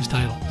pronounce the game's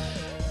title.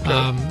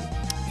 Okay.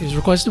 It was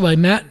requested by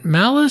Matt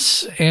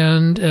Malice,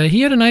 and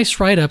he had a nice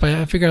write-up.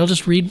 I figured I'll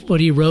just read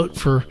what he wrote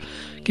for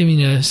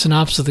giving a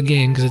synopsis of the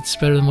game, because it's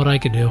better than what I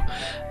could do.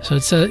 So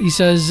he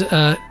says,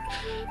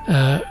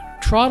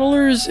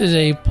 Troddlers is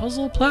a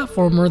puzzle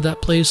platformer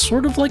that plays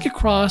sort of like a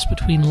cross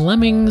between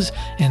Lemmings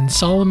and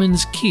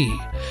Solomon's Key.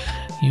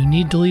 You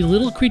need to lead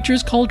little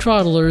creatures called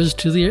Troddlers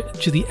to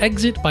the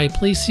exit by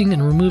placing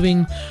and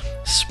removing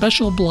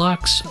special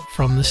blocks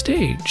from the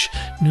stage.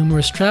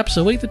 Numerous traps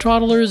await the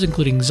Troddlers,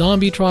 including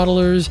zombie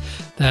Troddlers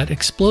that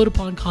explode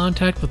upon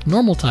contact with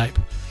normal type.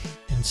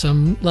 In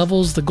some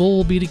levels, the goal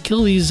will be to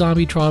kill these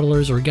zombie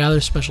Troddlers or gather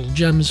special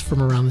gems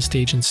from around the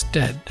stage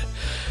instead.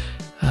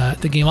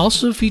 The game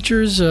also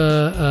features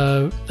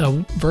a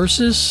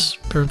versus,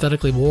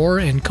 parenthetically war,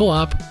 and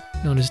co-op,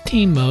 known as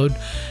team mode,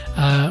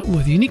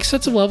 with unique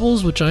sets of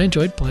levels, which I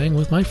enjoyed playing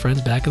with my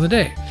friends back in the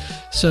day.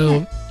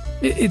 So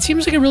it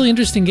seems like a really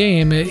interesting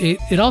game.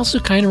 It also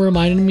kind of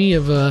reminded me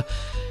of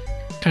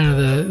kind of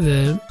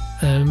the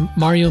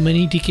Mario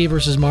Mini, DK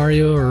versus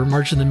Mario, or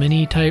March of the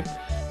Mini type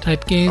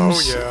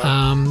games.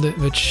 Oh,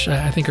 yeah. Which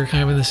I think are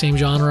kind of in the same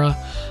genre.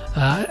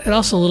 It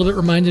also a little bit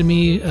reminded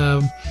me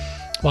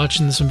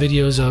watching some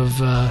videos of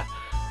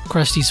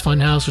Krusty's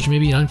Funhouse, which may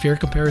be an unfair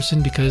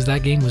comparison because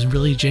that game was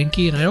really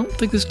janky, and I don't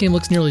think this game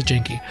looks nearly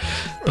janky.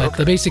 But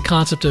the basic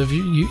concept of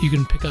you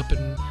can pick up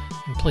and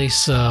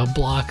place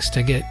blocks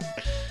to get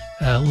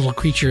little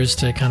creatures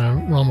to kind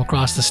of roam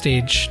across the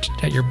stage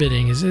at your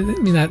bidding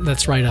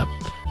that's right up.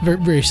 Very,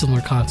 very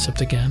similar concept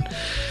again.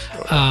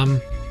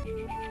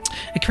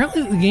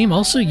 Currently, the game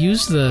also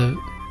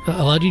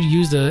allowed you to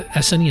use the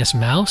SNES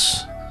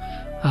mouse.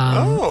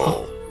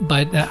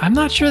 But I'm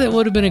not sure that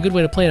would have been a good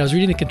way to play it. I was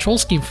reading the control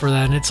scheme for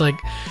that, and it's like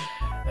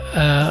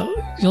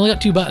you only got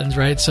 2 buttons,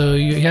 right? So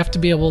you have to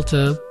be able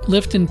to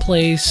lift in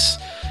place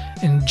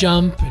and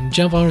jump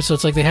on it. So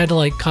it's like they had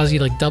to cause you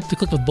to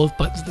click with both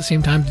buttons at the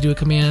same time to do a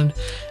command.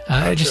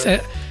 That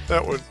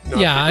would not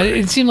be great.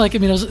 it seemed like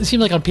it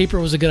seemed like on paper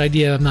it was a good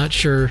idea. I'm not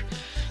sure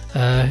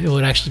it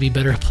would actually be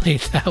better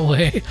played that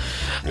way.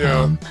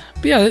 Yeah.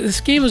 But yeah,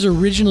 this game was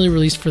originally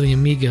released for the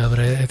Amiga, but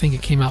I think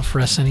it came out for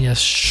SNES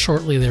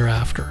shortly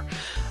thereafter.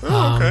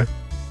 Oh, okay.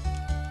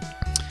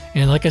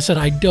 And like I said,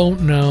 I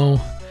don't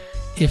know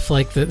if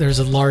like there's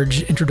a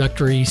large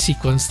introductory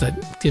sequence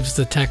that gives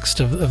the text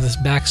of this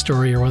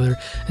backstory, or whether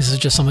this is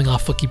just something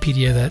off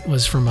Wikipedia that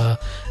was from a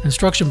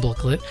instruction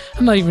booklet.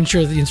 I'm not even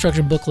sure that the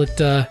instruction booklet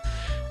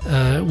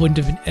wouldn't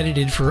have been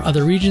edited for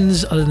other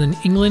regions other than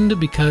England,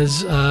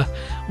 because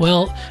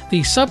well,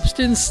 the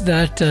substance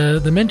that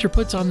the mentor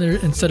puts on there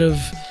instead of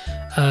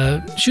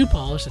shoe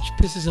polish, which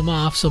pisses him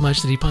off so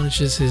much that he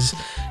punishes his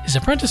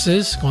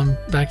apprentices, going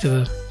back to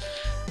the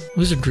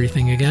wizardry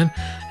thing again,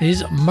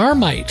 is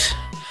Marmite.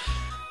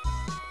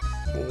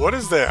 What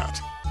is that?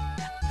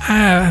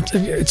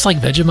 It's like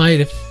Vegemite,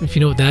 if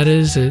you know what that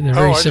is. They're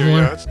very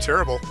similar. Do, yeah, it's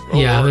terrible.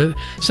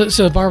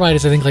 So Marmite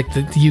is, I think, like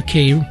the UK.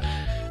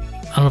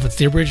 I don't know if it's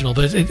the original,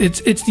 but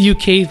it's the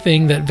UK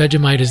thing that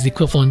Vegemite is the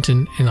equivalent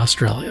in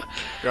Australia.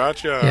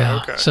 Gotcha.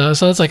 Yeah. Okay. So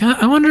it's like,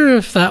 I wonder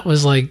if that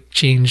was like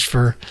changed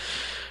for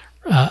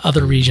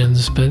other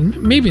regions, but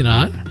maybe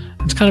not.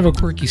 It's kind of a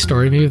quirky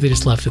story. Maybe they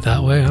just left it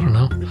that way. I don't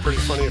know. It'd be pretty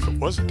funny if it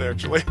wasn't,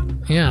 actually.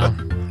 Yeah.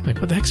 Like,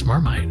 what the heck's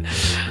Marmite?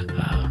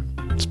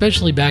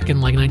 Especially back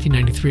in like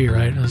 1993,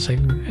 right? I was like,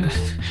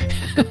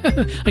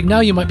 like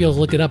now you might be able to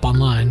look it up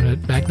online,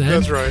 but back then.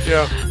 That's right.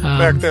 Yeah.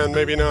 Back then,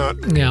 maybe not.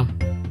 Yeah.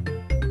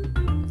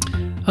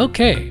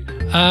 Okay.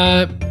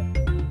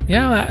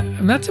 Yeah,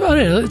 and that's about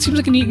it. It seems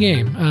like a neat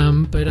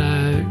game. But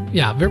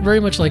yeah, very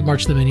much like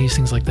March of the Minis,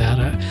 things like that.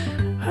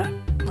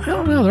 I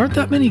don't know. There aren't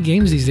that many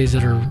games these days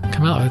that are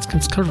come out.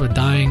 It's kind of a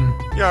dying.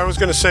 Yeah, I was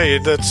going to say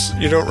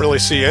you don't really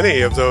see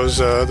any of those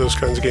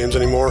kinds of games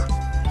anymore.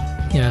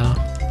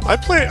 Yeah.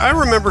 I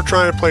remember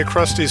trying to play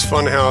Krusty's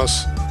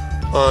Funhouse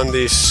on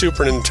the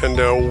Super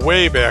Nintendo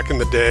way back in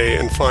the day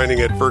and finding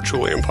it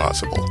virtually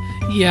impossible.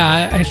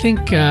 Yeah, I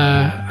think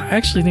I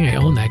actually think I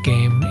own that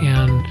game,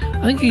 and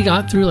I think he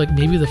got through like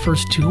maybe the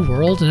first 2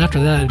 worlds, and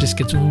after that it just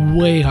gets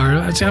way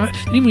harder. Did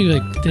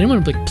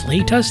anyone like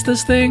play test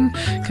this thing?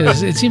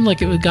 Because it seemed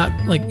like it got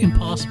like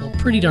impossible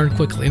pretty darn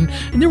quickly,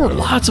 and there were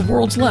lots of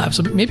worlds left.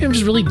 So maybe I'm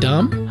just really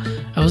dumb.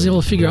 I was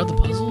able to figure out the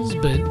puzzles,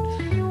 but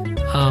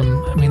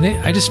I mean,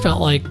 I just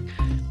felt like,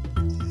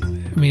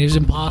 it was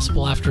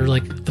impossible after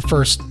like the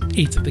first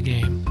 8th of the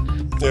game.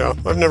 Yeah,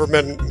 I've never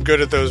been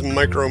good at those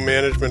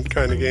micromanagement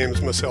kind of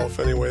games myself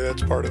anyway.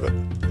 That's part of it.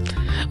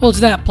 Well, it's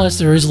that, plus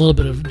there is a little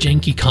bit of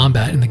janky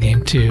combat in the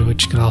game too,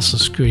 which can also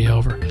screw you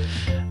over.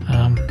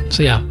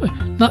 So yeah,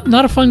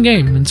 not a fun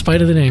game in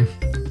spite of the name.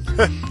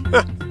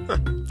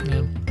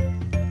 Yeah.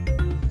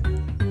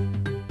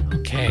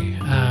 Okay,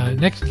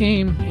 next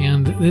game,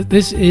 and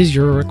this is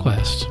your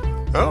request.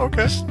 Oh,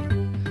 okay.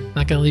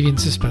 Not gonna leave you in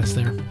suspense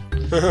there.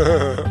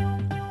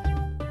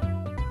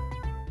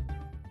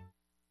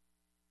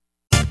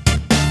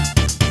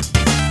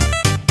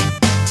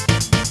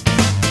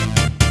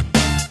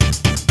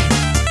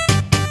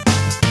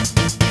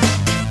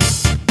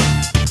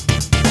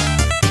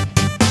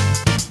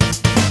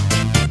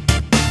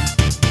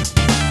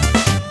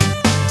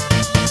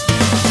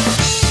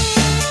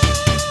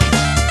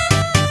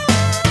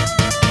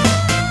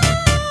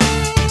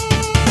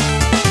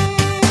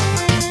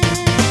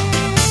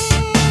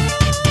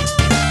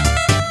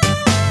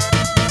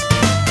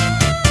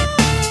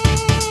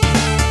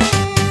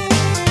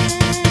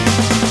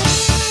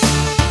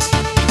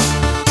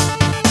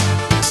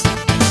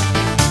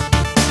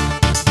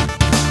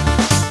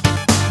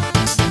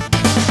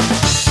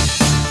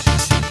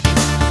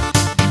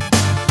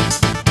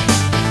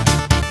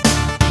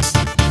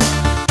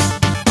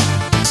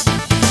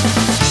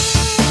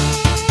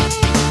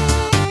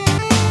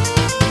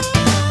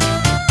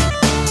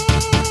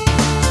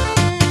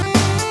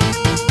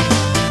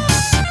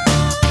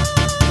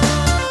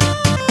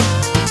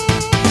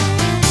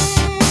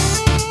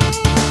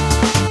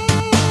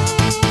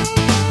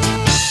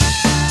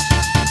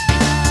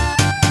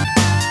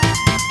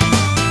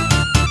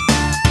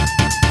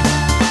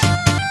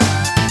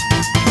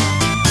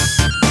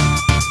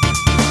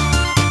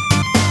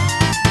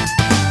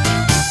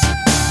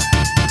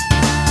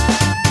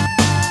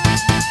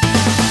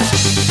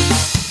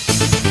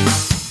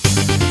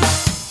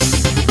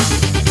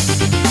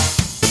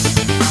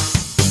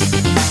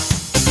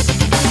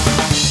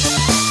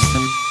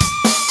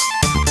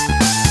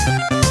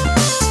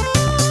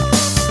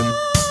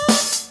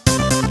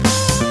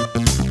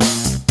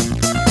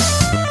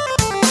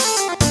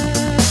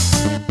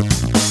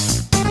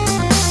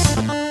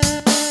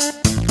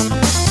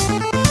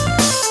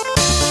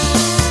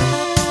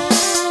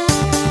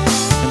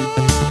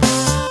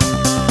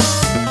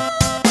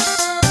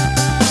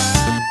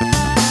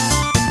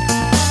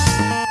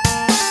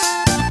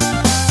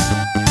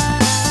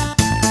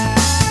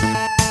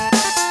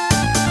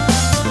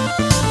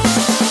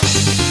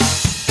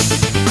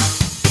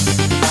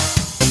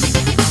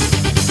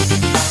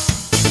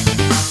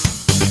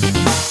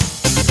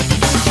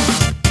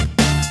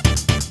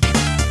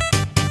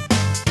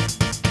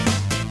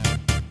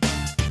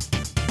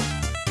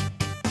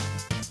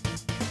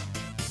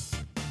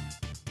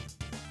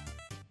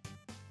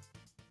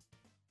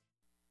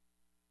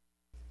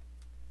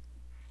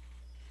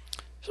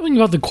 Something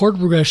about the chord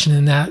progression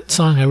in that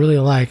song I really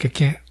like. I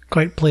can't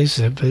quite place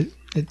it, but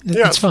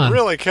it's fun.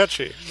 Really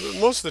catchy.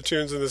 Most of the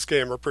tunes in this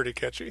game are pretty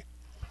catchy.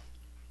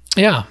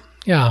 Yeah.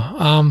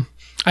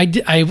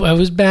 I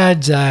was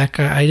bad, Zach.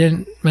 I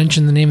didn't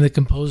mention the name of the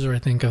composer, I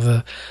think, of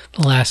the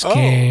last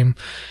game.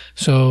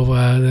 So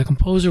the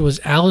composer was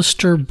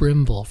Alistair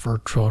Brimble for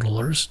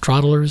Trottler's.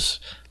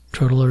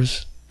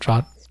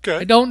 Okay.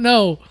 I don't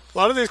know. A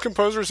lot of these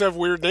composers have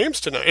weird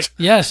names tonight.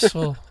 Yes,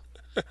 well,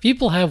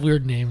 people have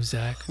weird names,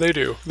 Zach. They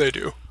do.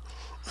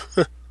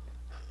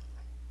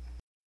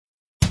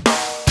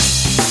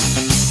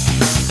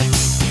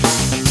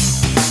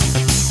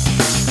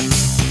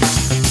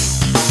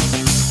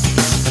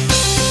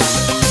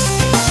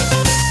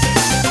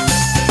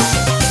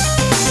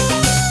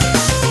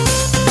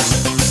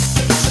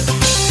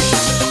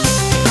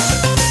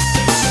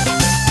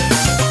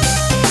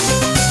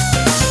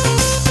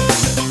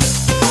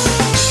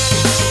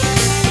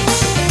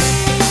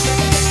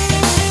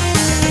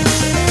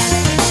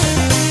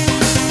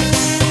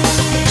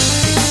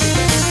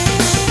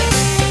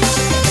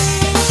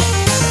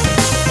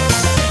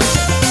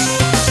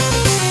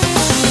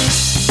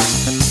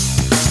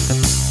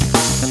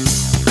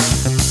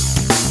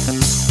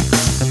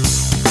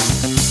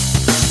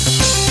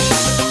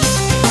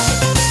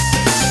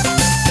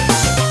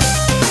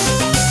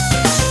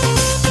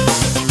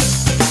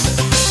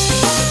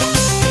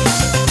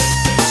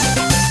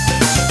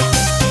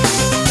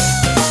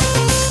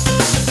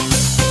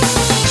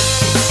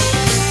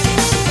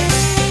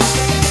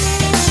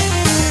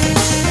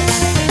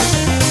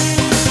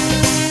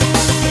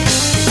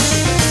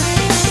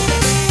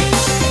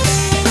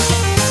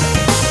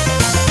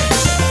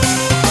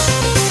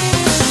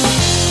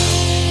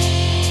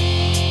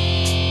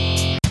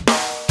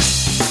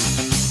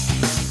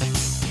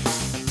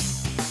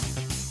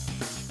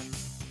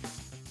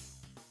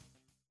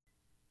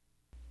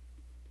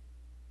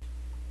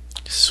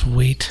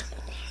 Sweet.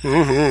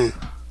 Mm-hmm.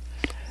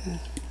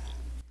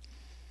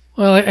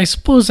 Well, I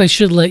suppose I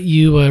should let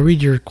you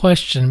read your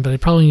question, but I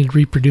probably need to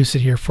reproduce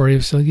it here for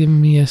you, so give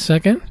me a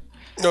second.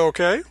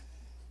 Okay.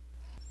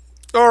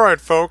 All right,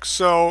 folks.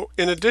 So,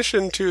 in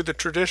addition to the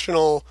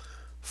traditional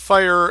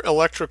fire,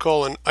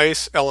 electrical, and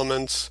ice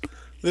elements,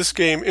 this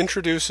game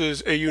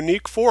introduces a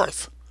unique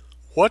fourth.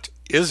 What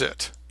is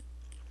it?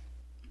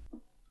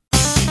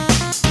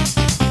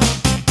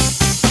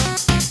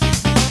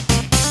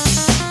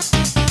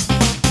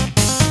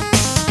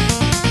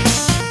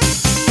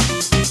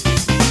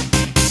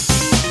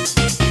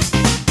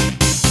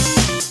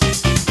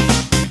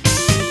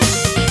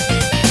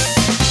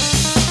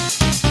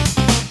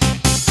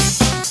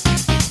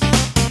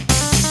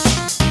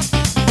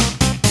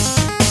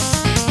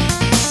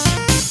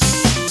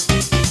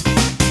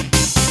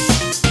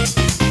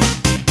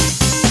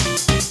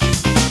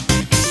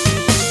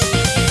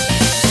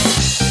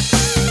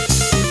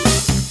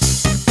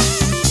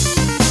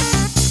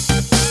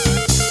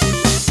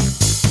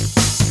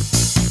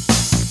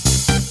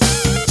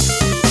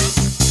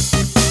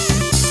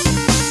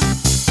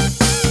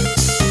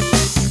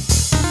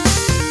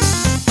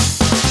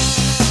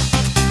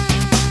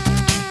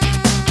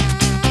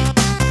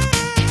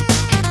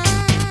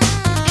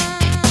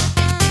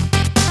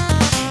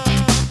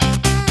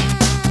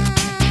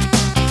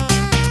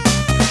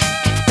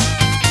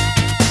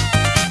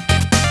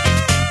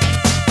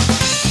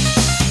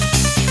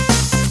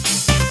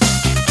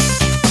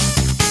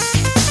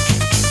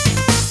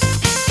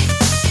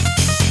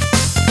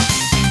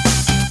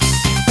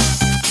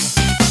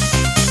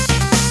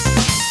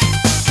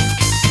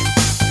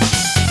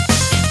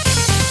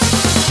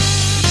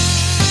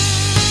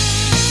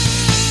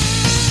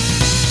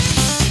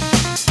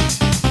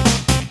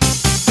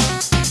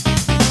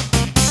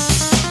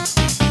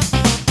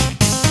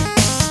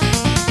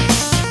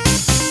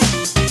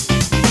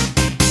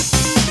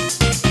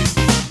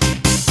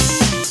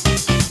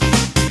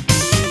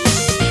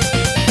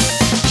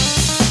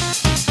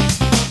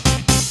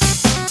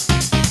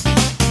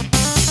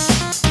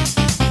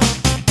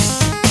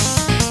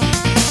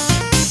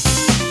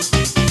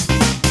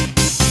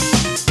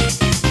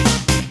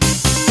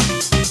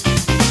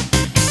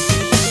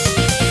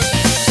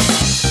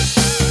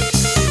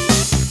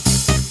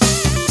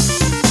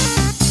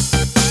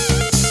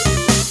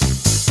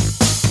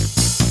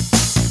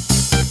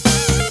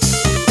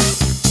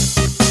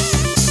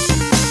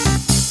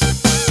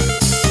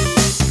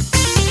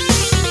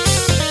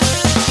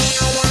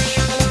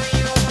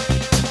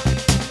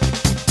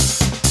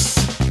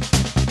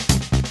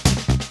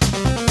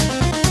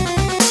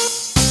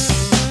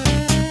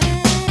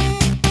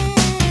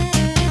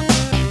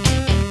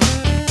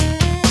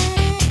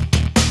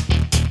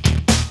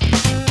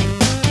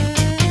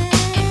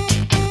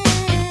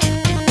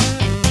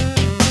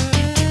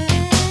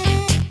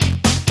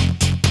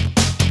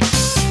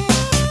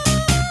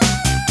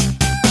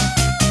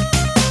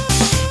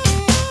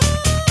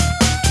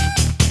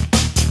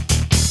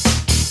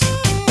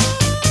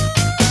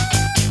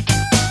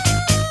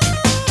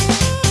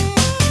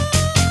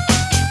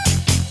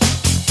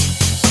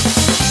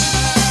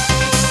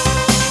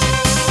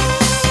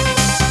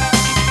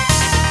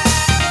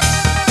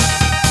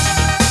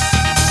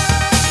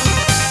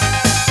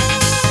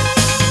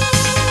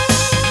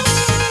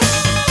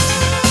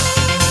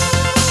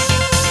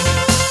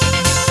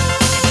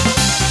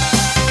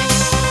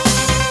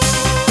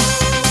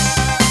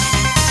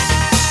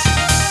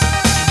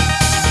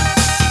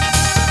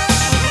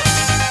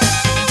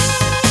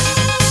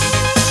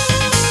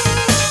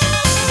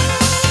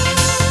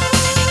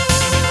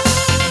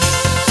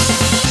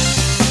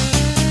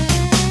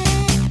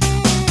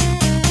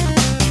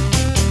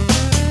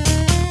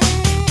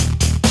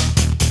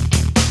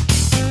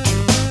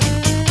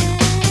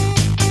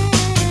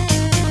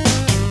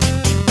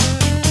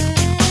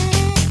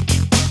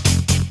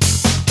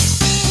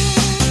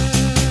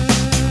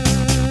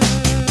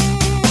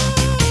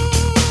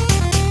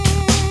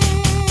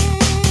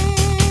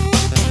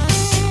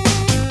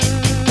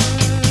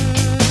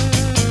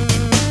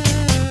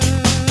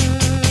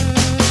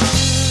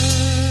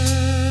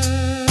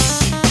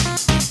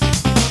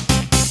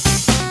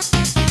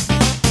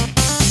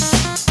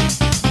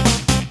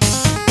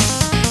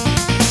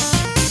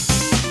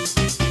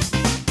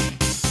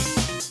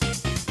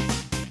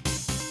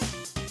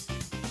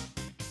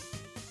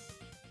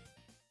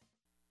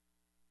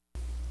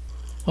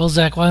 Well,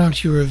 Zach, why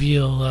don't you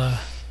reveal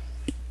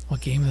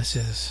what game this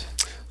is?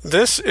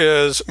 This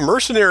is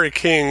Mercenary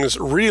Kings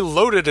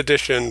Reloaded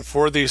Edition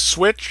for the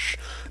Switch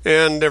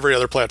and every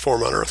other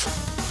platform on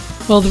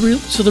Earth. Well,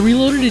 the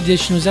Reloaded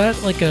Edition, was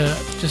that like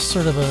just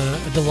sort of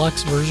a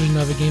deluxe version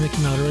of a game that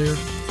came out earlier?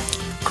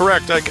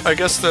 Correct. I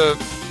guess the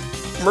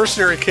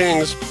Mercenary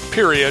Kings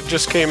period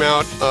just came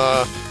out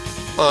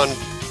on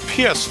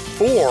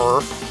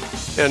PS4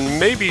 and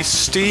maybe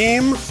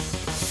Steam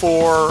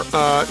for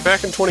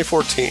back in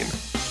 2014.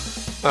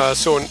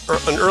 So an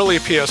early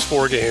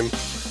PS4 game,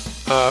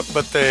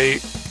 but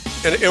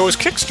it was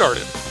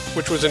kickstarted,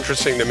 which was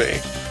interesting to me.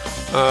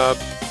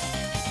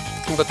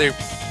 But they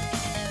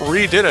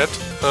redid it,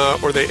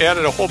 or they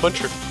added a whole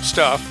bunch of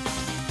stuff,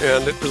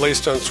 and it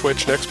released on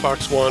Switch and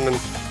Xbox One, and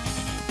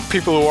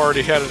people who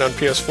already had it on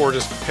PS4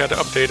 just had to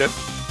update it.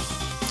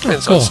 And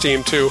it's on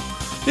Steam too.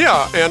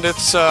 Yeah, and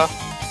it's oh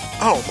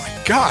my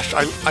gosh,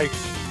 I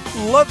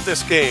love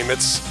this game.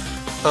 It's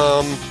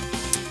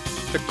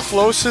the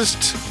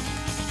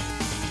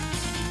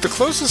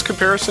closest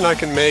comparison I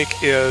can make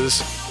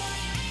is,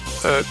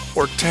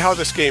 or to how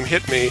this game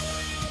hit me,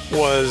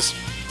 was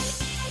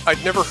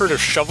I'd never heard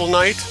of Shovel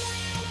Knight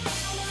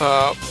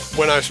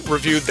when I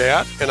reviewed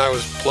that, and I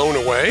was blown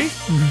away.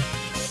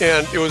 Mm-hmm.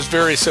 And it was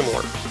very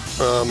similar.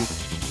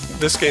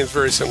 This game's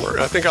very similar.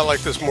 I think I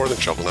like this more than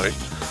Shovel Knight.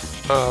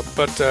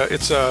 But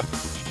it's a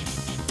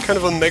kind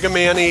of a Mega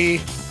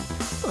Man-y,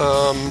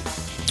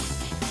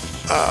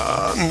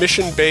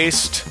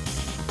 mission-based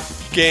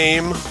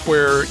game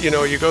where,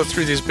 you go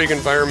through these big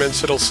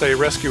environments. It'll say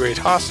rescue 8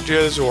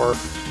 hostages, or,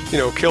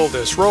 kill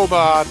this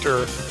robot,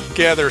 or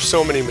gather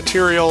so many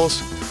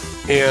materials.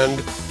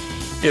 And,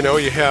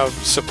 you have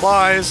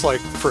supplies like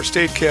first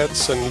aid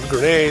kits and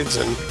grenades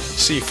and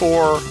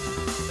C4.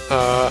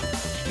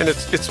 And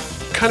it's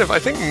kind of, I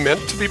think,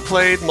 meant to be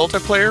played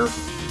multiplayer.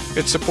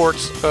 It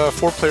supports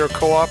 4-player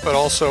co-op, but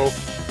also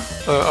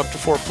up to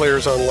 4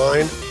 players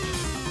online.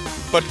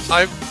 But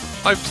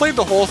I've played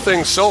the whole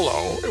thing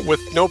solo with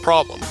no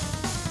problem.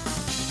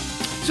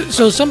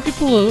 So some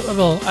people,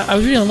 well, I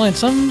was reading online.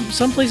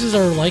 Some places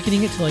are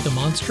likening it to like a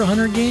Monster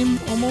Hunter game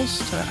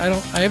almost. I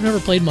have never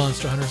played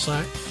Monster Hunter,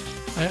 so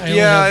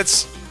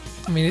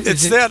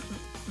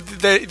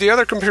the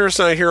other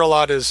comparison I hear a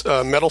lot is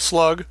Metal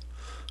Slug,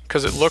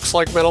 because it looks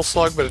like Metal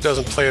Slug, but it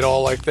doesn't play at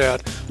all like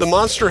that. The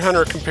Monster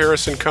Hunter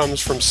comparison comes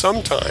from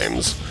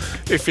sometimes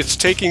if it's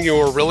taking you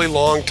a really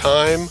long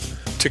time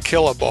to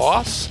kill a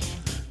boss,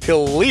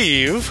 he'll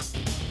leave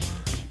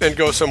and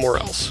go somewhere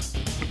else.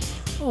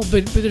 Oh,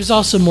 but there's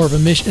also more of a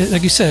mission.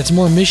 Like you said, it's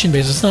more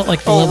mission-based. It's not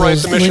like the levels right,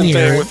 the mission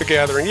linear. thing with the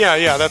gathering.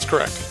 Yeah, that's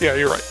correct. Yeah,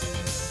 you're right.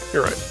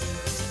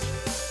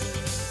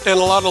 And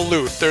a lot of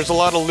loot. There's a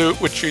lot of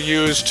loot which you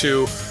use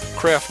to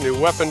craft new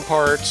weapon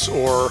parts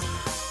or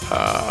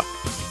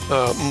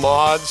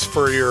mods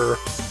for your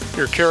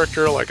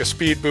character, like a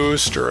speed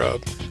boost or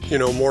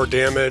more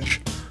damage.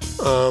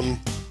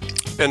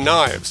 And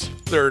knives.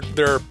 There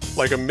are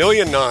like a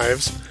million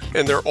knives,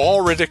 and they're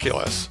all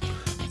ridiculous.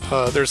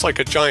 There's like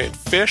a giant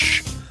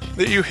fish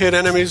that you hit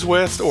enemies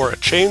with, or a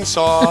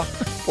chainsaw,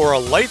 or a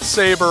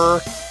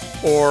lightsaber,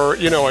 or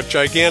a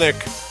gigantic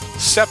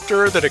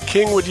scepter that a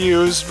king would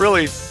use.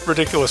 Really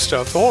ridiculous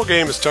stuff. The whole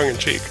game is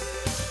tongue-in-cheek.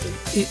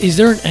 Is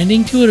there an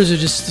ending to it, or is it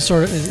just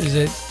sort of? Is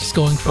it just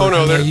going for? Oh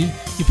no, you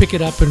pick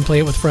it up and play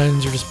it with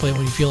friends, or just play it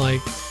when you feel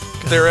like?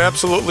 There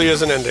absolutely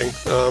is an ending.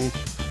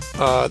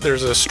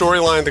 There's a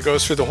storyline that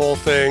goes through the whole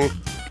thing.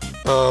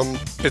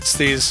 It's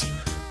this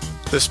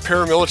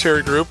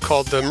paramilitary group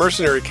called the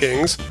Mercenary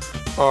Kings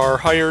are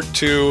hired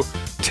to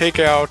take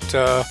out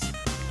the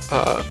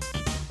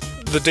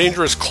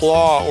Dangerous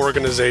Claw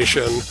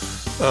organization,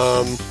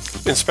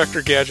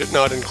 Inspector Gadget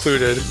not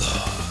included,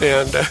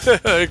 and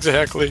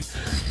exactly,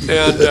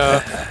 and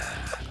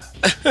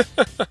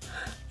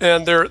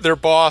and their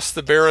boss,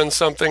 the Baron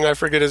something, I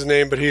forget his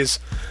name, but he's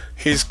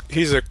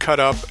a cut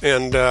up,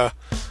 and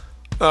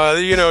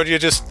you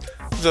just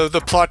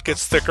the plot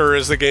gets thicker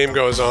as the game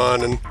goes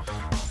on, and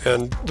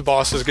the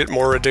bosses get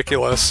more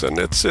ridiculous, and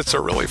it's a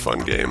really fun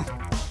game.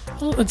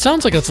 Well, it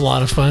sounds like it's a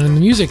lot of fun, and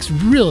the music's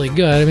really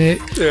good. I mean,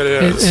 it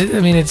is.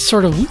 It's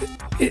sort of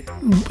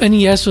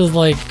NES with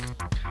like,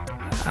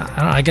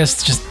 I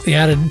guess just they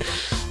added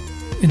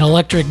an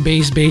electric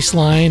bass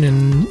line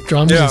and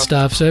drums and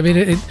stuff. So I mean,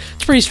 it's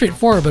pretty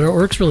straightforward, but it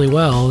works really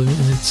well, and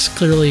it's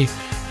clearly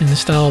in the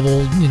style of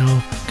old,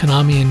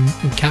 Konami and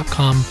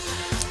Capcom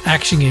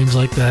action games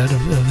like that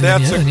of the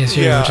NES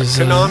era, which is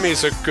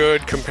Konami's a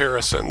good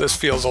comparison. This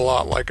feels a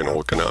lot like an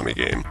old Konami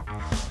game.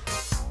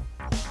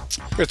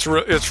 It's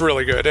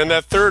really good. And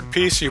that third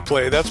piece you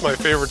play, that's my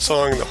favorite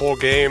song in the whole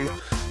game.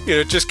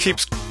 It just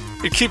keeps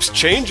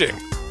changing.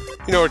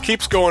 It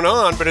keeps going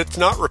on, but it's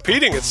not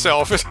repeating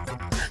itself. It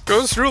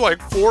goes through like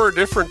 4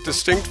 different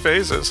distinct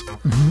phases.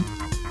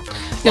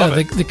 Mm-hmm. Yeah,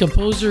 the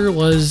composer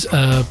was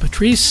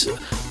Patrice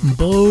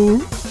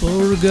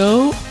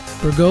Bourgeau.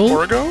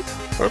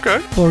 Okay.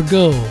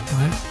 Bourgeau,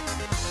 right?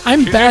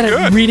 I'm bad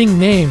at reading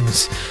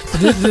names. But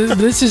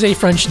this is a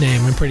French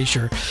name, I'm pretty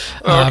sure.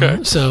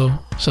 Okay. So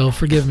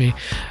forgive me.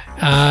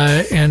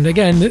 And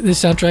again,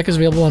 this soundtrack is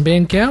available on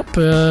Bandcamp.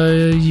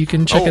 You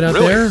can check it out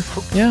really? there.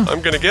 Yeah.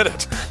 I'm going to get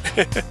it.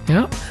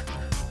 Yeah.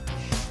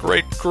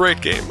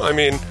 Great game. I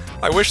mean,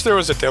 I wish there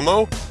was a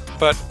demo,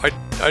 but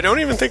I don't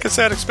even think it's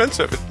that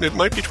expensive. It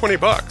might be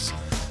 $20.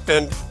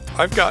 And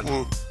I've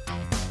gotten...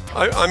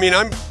 I mean,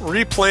 I'm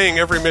replaying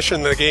every mission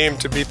in the game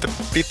to beat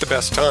the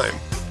best time.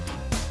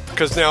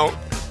 Because now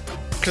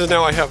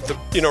I have the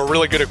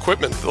really good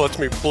equipment that lets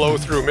me blow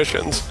through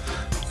missions.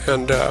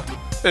 And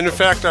in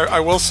fact, I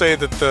will say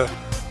that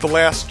the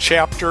last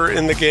chapter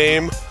in the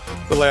game,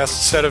 the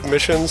last set of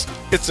missions,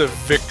 it's a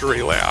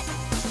victory lap.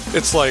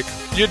 It's like,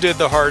 you did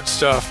the hard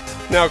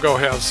stuff, now go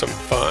have some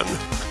fun.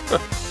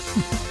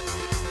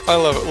 I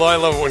love it. Well, I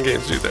love it when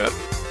games do that.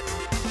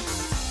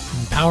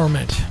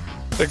 Empowerment.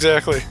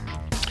 Exactly.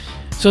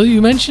 So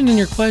you mentioned in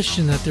your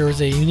question that there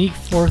was a unique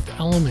fourth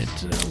element.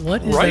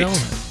 What is that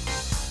element?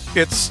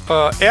 It's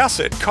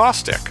acid,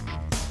 caustic.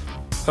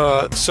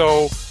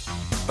 So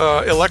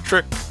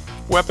electric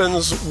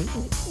weapons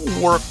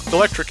work.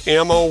 Electric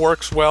ammo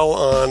works well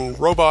on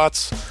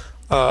robots.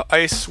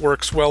 Ice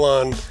works well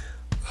on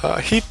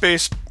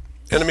heat-based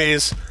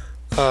enemies.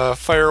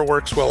 Fire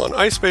works well on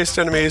ice-based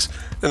enemies.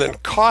 And then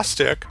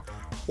caustic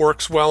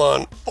works well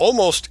on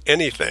almost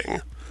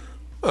anything.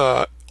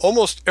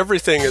 Almost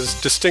everything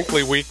is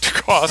distinctly weak to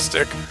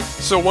caustic.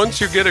 So once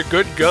you get a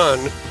good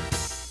gun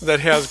that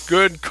has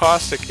good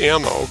caustic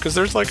ammo, because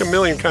there's like a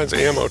million kinds of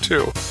ammo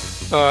too,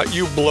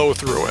 you blow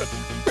through it.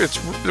 It's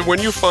when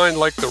you find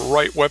like the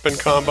right weapon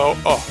combo.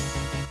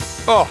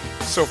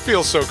 So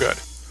feels so good.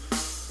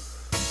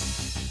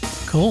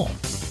 Cool.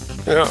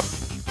 Yeah.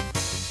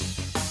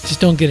 Just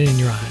don't get it in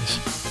your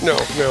eyes. No,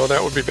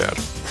 that would be bad.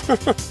 All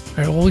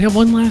right. Well, we have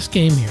one last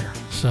game here,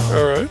 so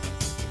all right.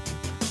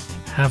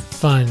 Have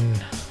fun.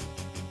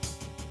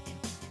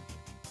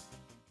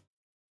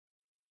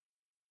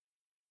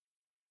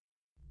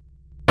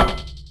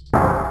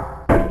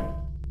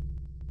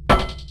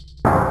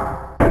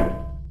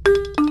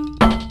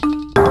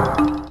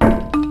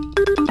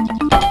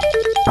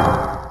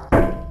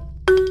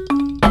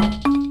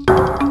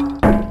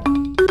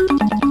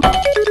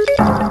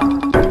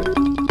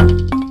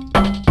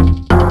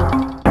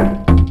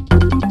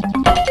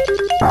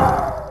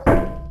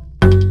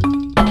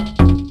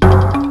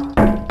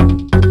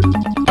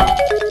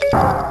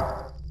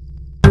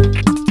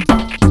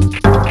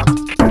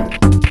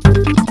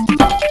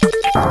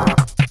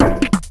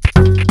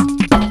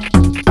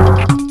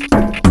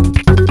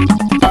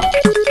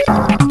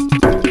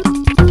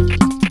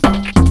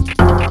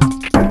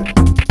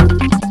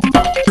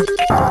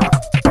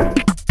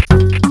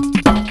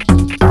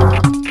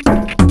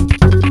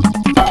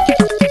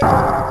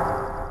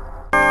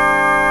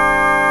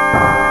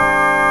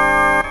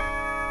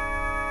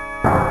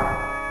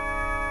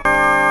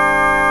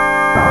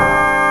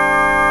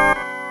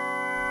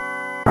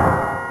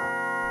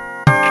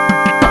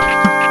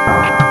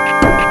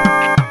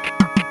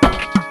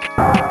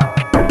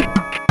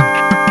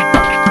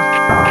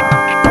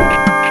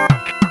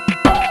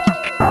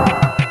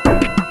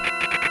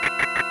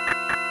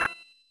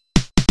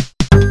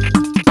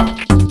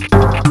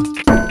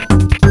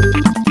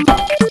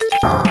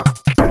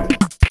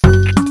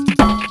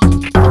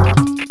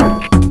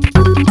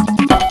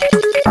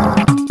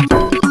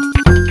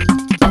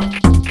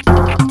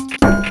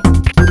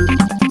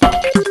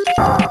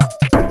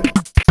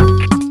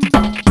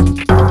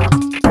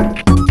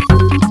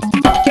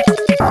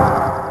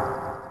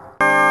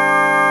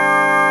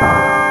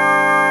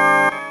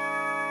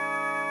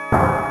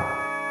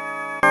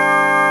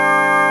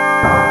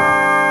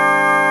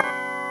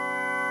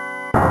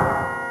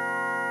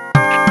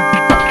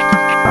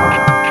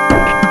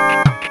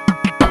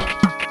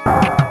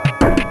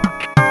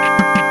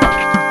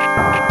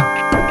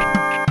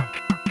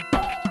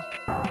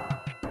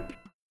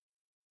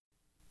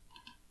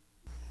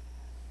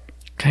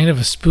 Kind of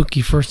a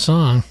spooky first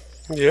song.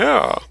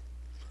 Yeah.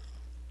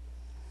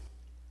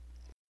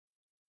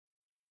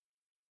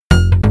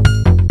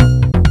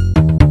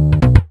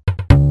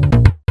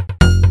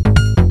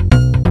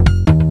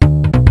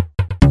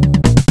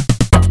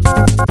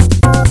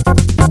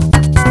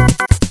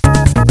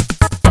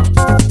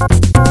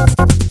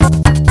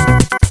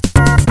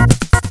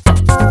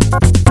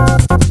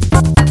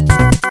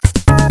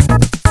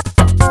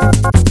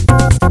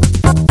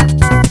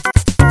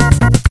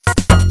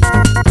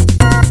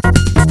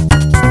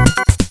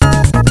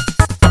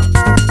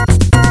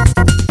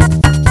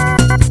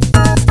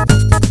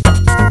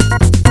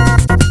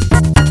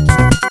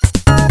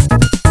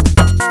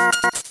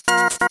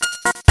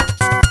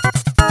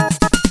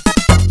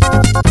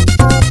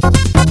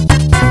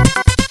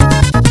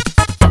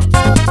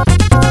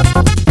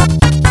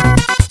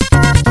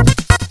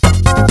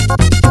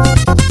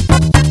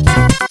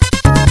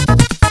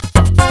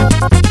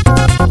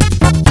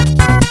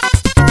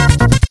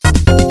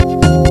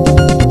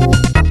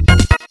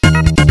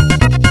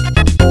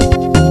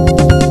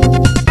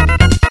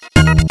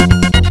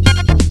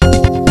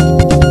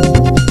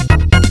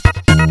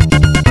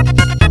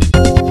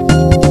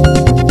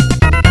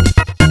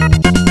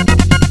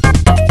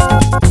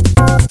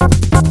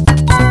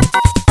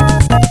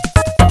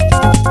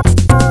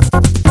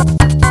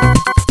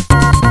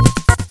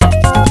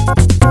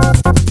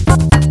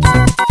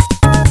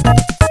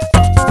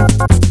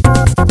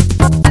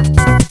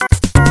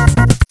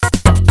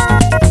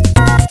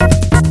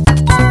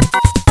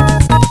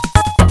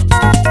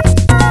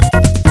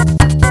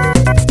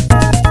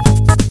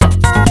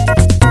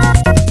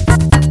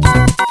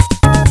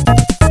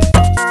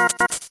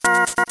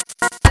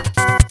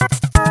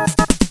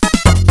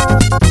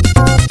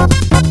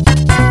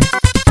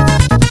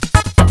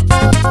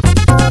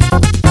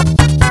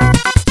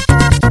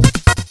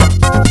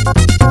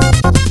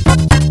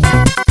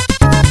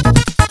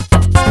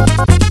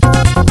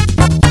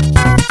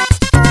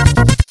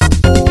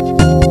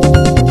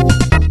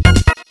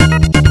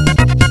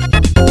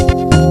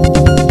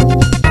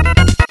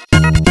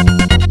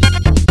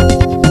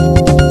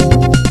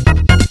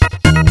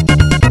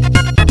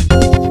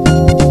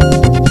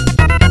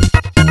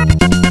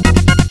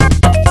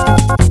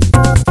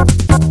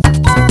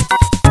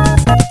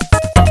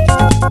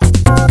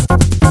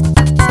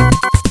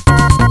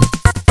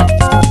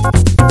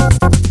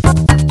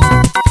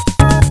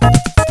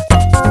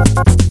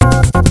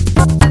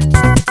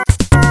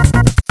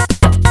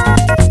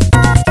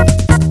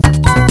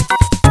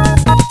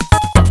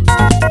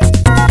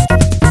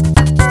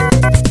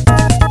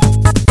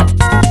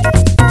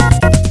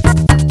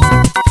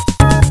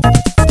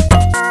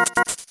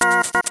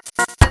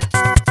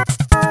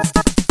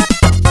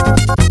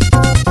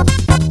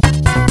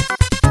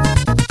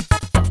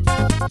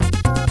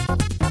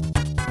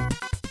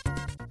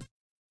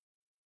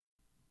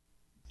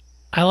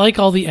 I like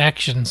all the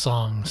action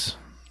songs.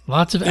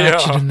 Lots of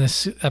action in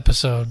this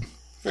episode.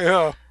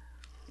 Yeah.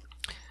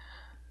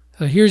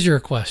 So here's your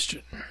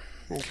question.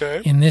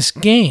 Okay. In this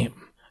game,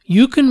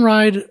 you can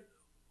ride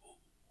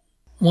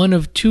one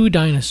of two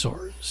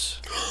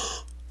dinosaurs.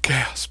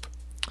 Gasp.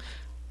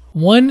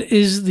 One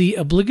is the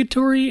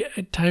obligatory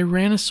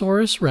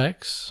Tyrannosaurus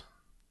Rex.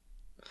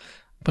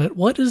 But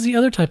what is the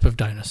other type of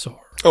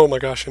dinosaur? Oh my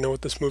gosh, I know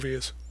what this movie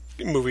is.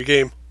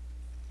 Game.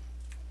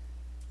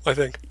 I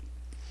think.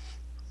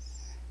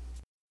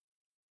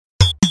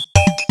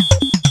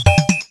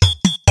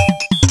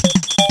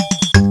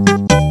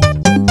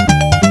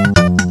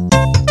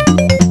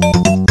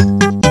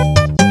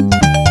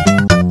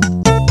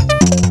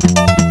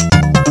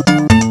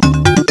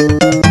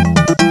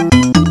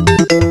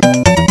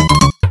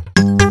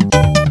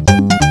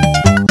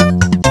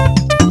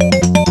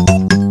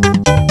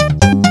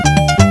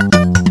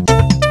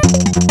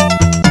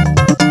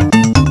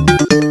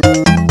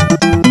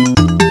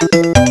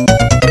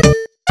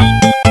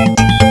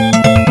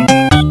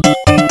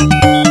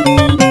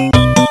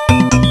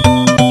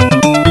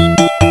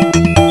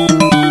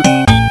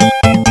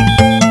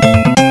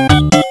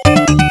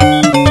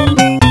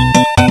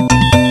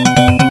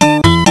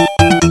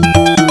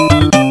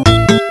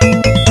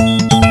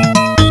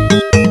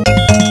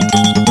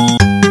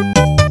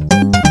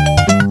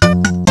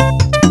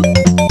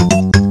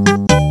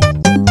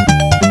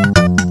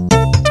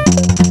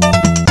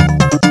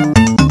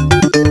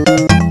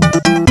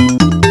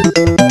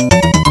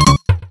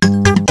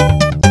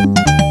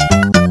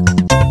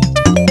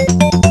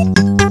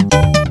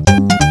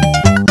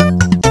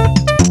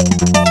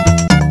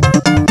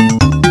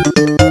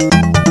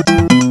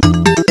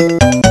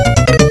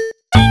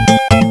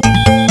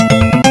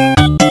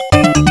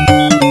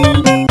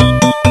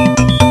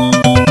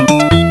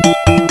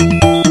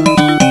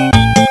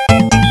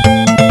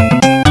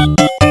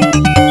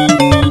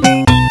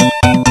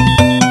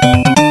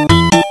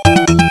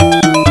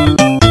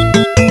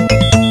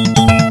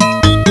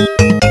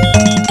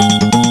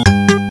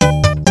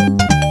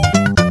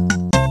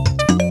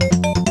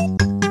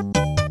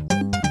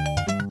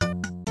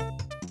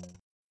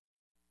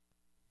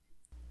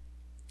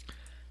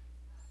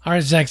 All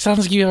right, Zach, sounds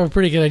like you have a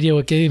pretty good idea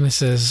what game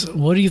this is.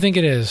 What do you think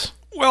it is?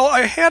 Well,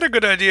 I had a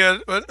good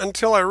idea but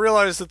until I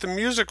realized that the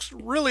music's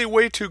really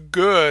way too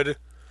good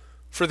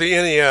for the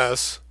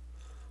NES.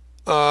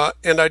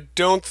 And I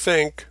don't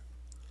think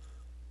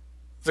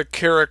the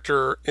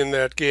character in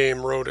that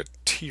game rode a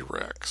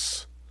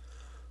T-Rex.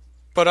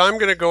 But I'm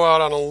going to go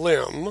out on a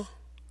limb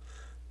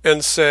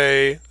and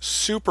say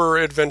Super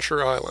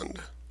Adventure Island.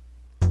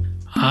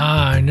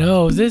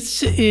 No,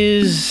 this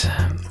is...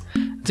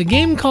 It's a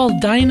game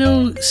called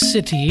Dino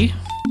City,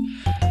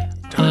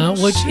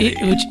 which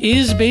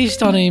is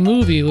based on a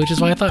movie, which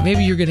is why I thought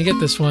maybe you're going to get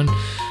this one.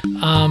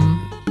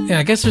 Yeah,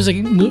 I guess there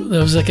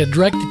was like a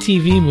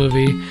direct-to-TV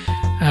movie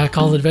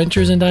called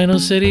Adventures in Dino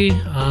City.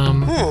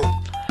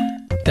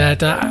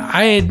 That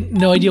I had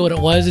no idea what it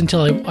was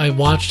until I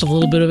watched a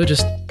little bit of it,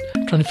 just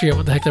trying to figure out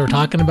what the heck they were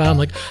talking about. I'm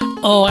like,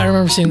 oh, I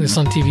remember seeing this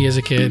on TV as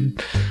a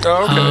kid.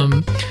 Oh,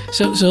 okay.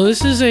 So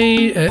this is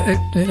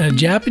a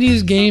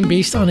Japanese game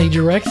based on a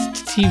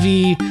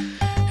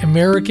direct-to-TV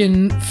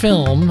American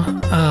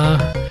film.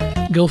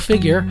 Go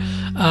figure.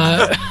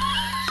 Oh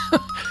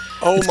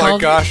my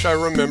gosh, I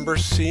remember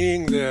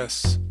seeing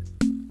this.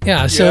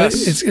 Yeah, so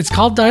Yes. it's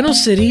called Dino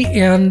City,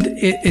 and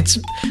it's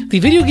the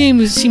video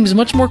game seems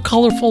much more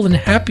colorful and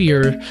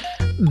happier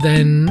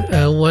than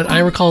what I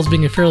recall as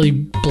being a fairly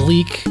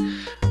bleak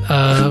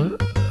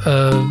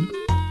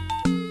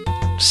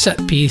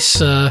set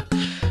piece.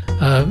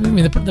 I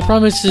mean, the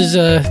premise is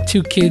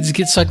two kids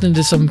get sucked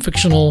into some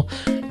fictional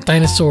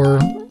dinosaur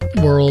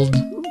world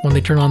when they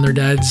turn on their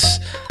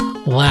dad's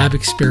lab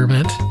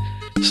experiment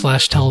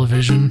 /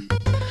 television.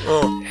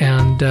 Oh.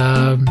 And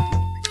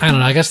I don't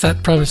know. I guess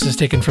that premise is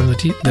taken from the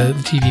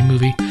TV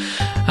movie.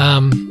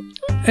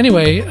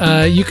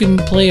 Anyway, you can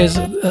play as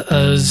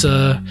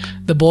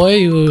the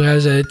boy who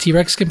has a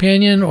T-Rex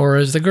companion, or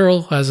as the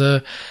girl who has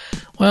a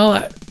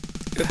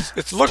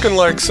It's looking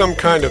like some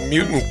kind of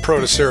mutant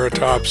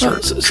Protoceratops or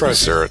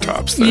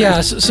Triceratops thing. Yeah,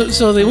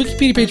 so the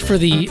Wikipedia page for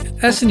the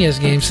SNES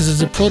game says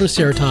it's a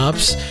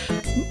Protoceratops.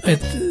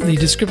 The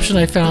description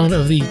I found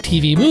of the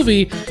TV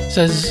movie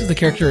says the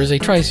character is a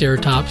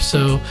Triceratops.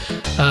 So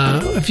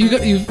if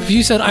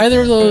you said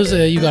either of those,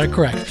 you got it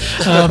correct.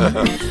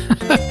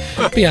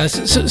 But yeah,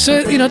 so it's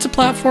a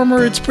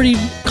platformer. It's pretty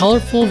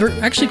colorful.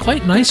 Actually,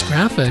 quite nice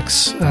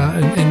graphics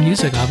and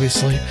music.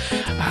 Obviously,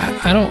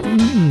 I don't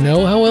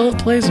know how well it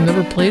plays. I've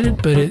never played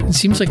it, but it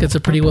seems like it's a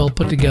pretty well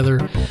put together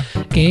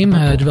game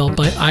developed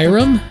by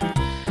Irem.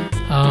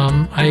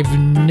 I have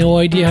no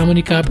idea how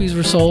many copies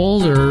were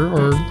sold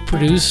or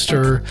produced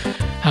or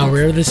how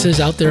rare this is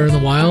out there in the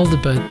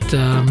wild, but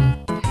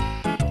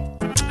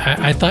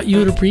I thought you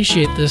would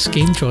appreciate this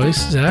game choice,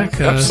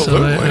 Zach.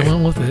 Absolutely. So I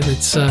went with it.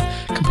 Its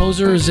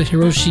composer is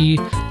Hiroshi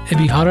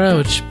Ebihara,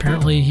 which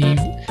apparently he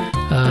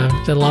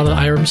did a lot of the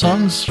Irem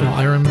songs,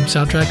 Irem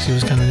soundtracks. He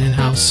was kind of an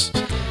in-house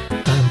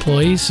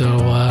employee, so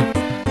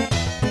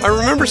I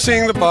remember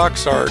seeing the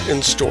box art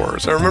in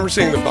stores. I remember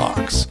seeing the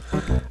box.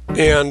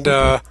 And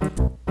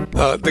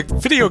the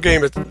video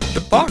game,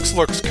 the box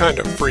looks kind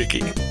of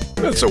freaky.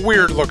 It's a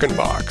weird-looking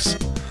box.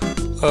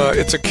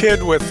 It's a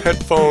kid with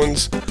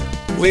headphones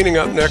leaning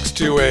up next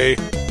to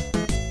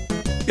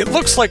it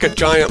looks like a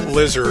giant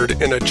lizard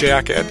in a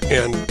jacket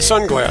and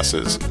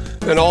sunglasses,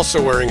 and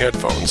also wearing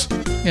headphones.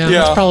 Yeah,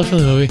 that's probably for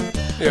the movie.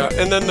 Yeah,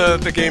 and then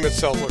the game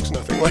itself looks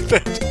nothing like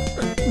that.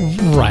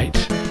 Right.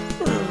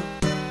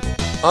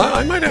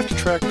 I might have to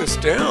track this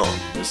down.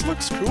 This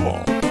looks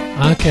cool.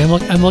 Okay,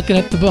 I'm looking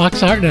at the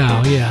box art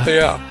now. Yeah.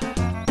 Yeah.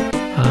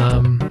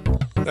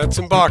 That's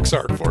some box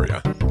art for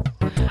you.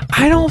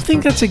 I don't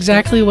think that's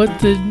exactly what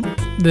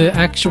the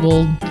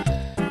actual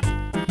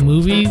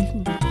movie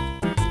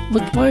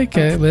looked like,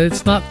 but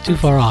it's not too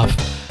far off.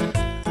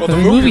 Well, the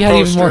movie had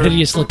even more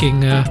hideous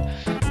looking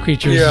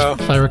creatures,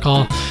 if I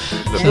recall.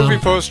 The movie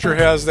poster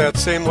has that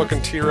same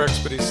looking T-Rex,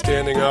 but he's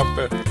standing up.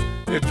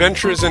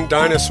 Adventures in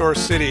Dinosaur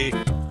City,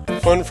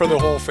 fun for the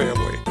whole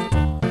family.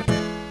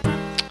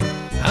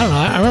 I don't know.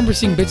 I remember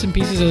seeing bits and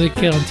pieces as a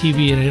kid on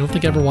TV, and I don't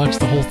think I ever watched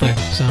the whole thing.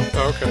 So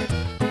okay.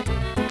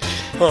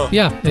 Huh.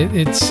 Yeah,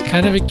 it's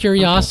kind of a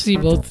curiosity,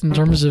 both in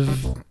terms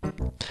of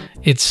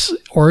its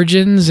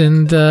origins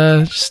and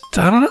just,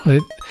 I don't know.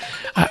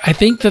 I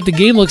think that the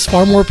game looks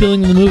far more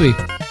appealing than the movie.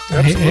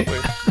 Absolutely.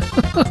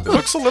 It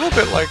looks a little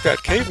bit like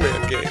that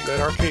caveman game,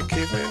 that arcade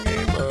caveman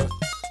game.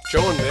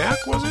 Joe and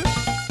Mac, was it?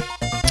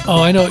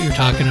 Oh, I know what you're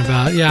talking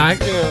about. Yeah. I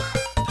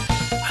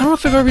don't know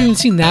if I've ever even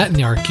seen that in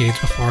the arcades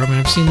before. I mean,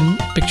 I've seen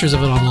pictures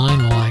of it online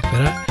and the like,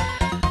 but I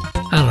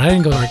don't know. I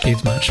didn't go to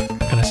arcades much,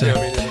 can I say?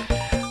 Yeah, me neither.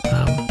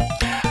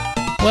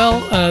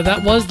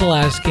 That was the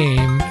last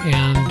game,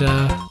 and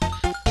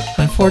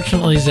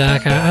unfortunately,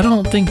 Zach, I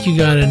don't think you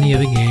got any of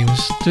the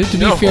games. To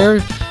be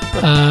fair,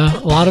 a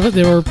lot of it,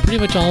 they were pretty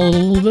much all a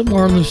little bit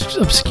more on the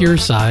obscure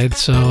side,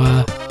 so...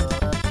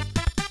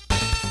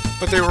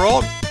 But they were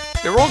all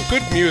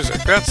good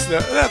music.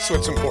 That's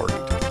what's important.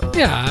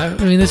 Yeah,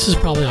 I mean, this is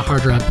probably a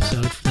harder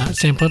episode from that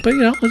standpoint, but,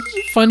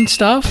 it's fun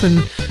stuff,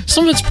 and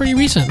some of it's pretty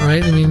recent,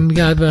 right? I mean, we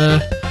got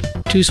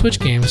 2 Switch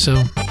games,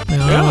 so... I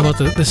don't know about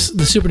the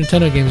Super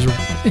Nintendo games were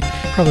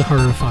probably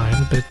harder to find,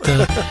 but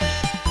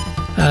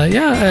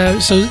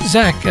so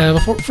Zach,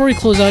 before we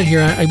close out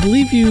here, I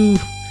believe you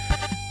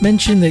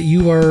mentioned that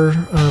you are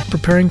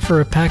preparing for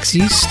a PAX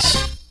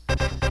East.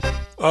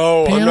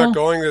 Oh, panel? I'm not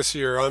going this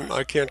year.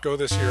 I can't go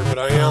this year, but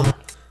I am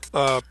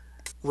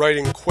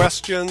writing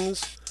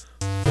questions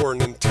for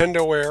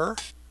NintendoWare.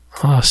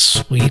 Oh,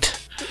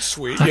 sweet.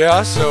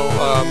 Yeah. So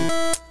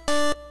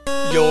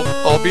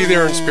I'll be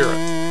there in spirit.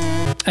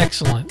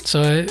 Excellent.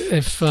 So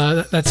if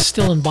that's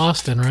still in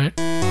Boston, right?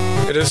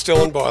 It is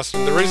still in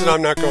Boston. The reason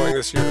I'm not going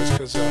this year is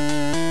because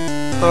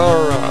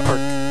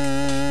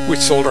we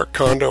sold our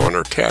condo and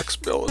our tax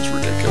bill is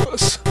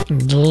ridiculous.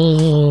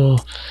 Oh.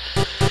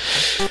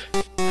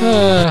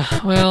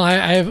 Well,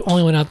 I've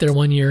only went out there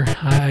 1 year,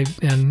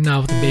 and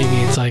now with the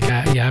baby, it's like,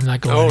 I'm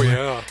not going. Oh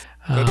anywhere.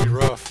 Yeah, that'd be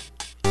rough.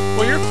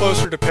 Well, you're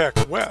closer to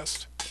PAX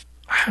West.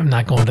 I'm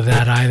not going to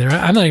that either.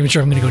 I'm not even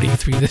sure I'm going to go to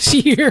E3 this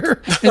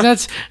year,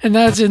 and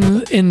that's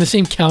in the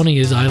same county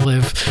as I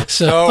live.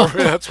 So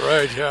that's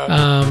right.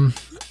 Yeah.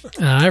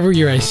 Every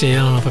year I say I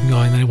don't know if I'm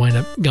going, then I wind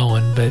up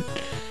going, but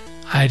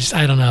I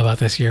don't know about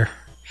this year.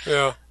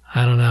 Yeah.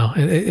 I don't know.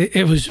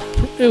 It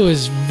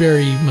was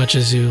very much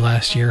a zoo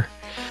last year.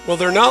 Well,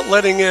 they're not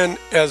letting in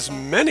as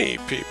many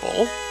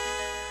people,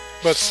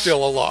 but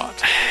still a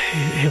lot.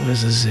 It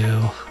was a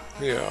zoo.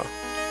 Yeah.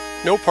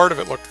 No part of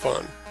it looked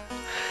fun.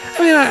 I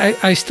mean,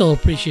 I still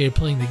appreciated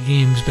playing the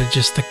games, but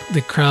just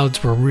the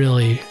crowds were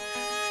really...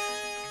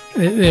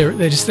 They'd never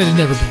been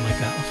like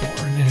that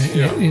before,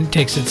 and it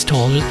takes its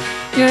toll.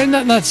 Yeah,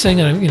 not saying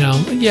that,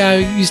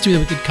 it used to be that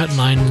we could cut in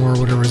line more,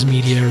 whatever was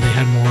media, or they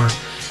had more,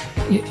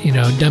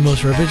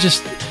 demos, or but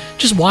just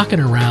walking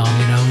around,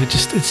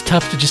 it's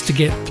tough to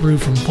get through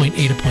from point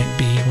A to point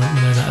B when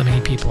there are not that many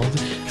people.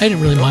 I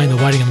didn't really mind the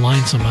waiting in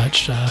line so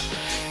much,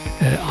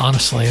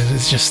 honestly.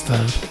 It's just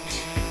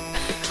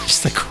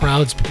the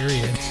crowds,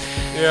 period.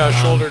 Yeah,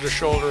 shoulder to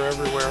shoulder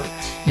everywhere.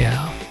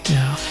 Yeah.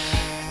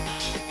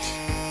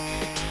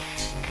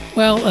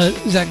 Well,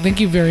 Zach, thank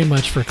you very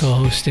much for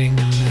co-hosting,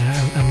 and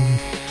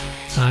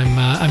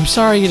I'm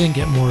sorry you didn't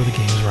get more of the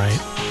games right.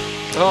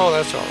 Oh,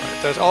 that's all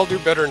right. I'll do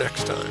better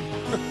next time.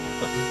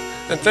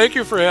 And thank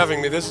you for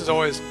having me. This is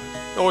always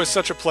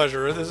such a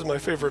pleasure. This is my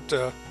favorite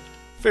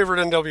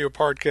NW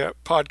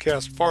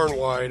podcast, far and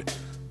wide.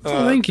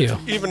 Thank you.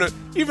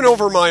 Even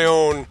over my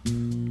own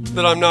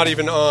that I'm not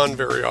even on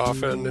very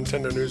often,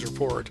 Nintendo News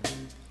Report.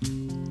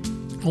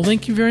 Well,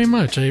 thank you very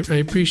much. I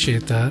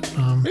appreciate that.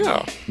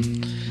 Yeah.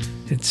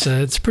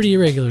 It's pretty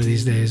irregular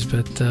these days,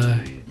 but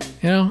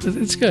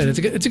it's good.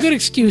 It's a good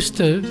excuse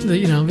to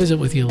visit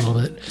with you a little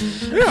bit.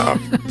 Yeah.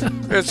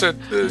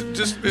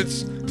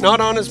 It's not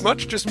on as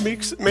much, just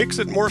makes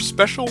it more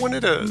special when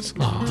it is.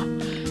 Aw.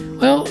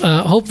 Well,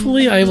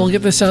 hopefully I will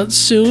get this out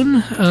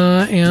soon,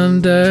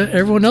 and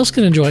everyone else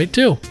can enjoy it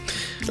too.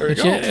 There you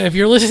go. If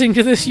you're listening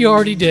to this, you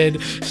already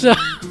did. So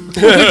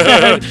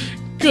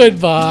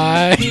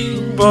Goodbye.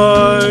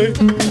 Bye.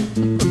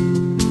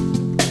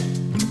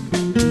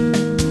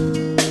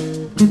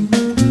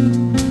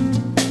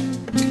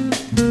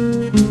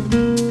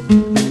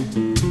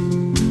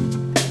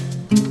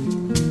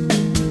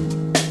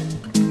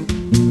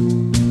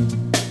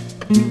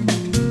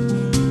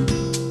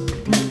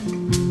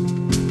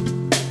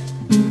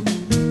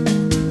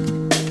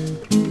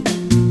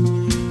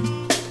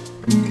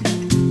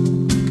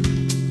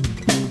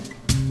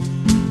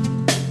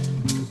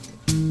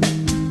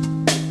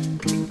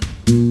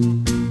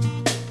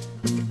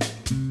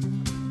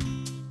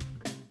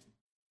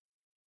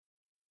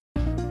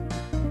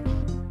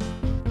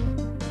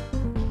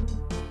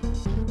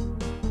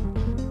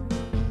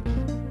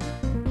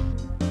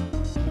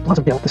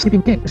 Pleasantville, The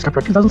Sleeping Pig is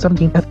copyright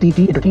 2017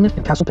 FDD Entertainment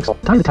and Castle Pixel.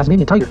 Ty the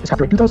Tasmanian Tiger is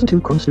copyright 2002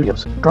 Chrome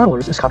Studios.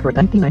 Drawlers is copyright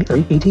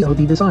 1993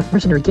 ATOB Design.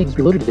 Mercenary Kings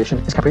Reloaded Edition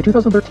is copyright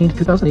 2013 to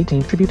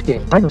 2018 Tribute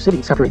Game. Dino City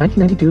is copyright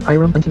 1992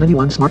 IROM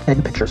 1991 Smart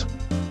Egg Pictures.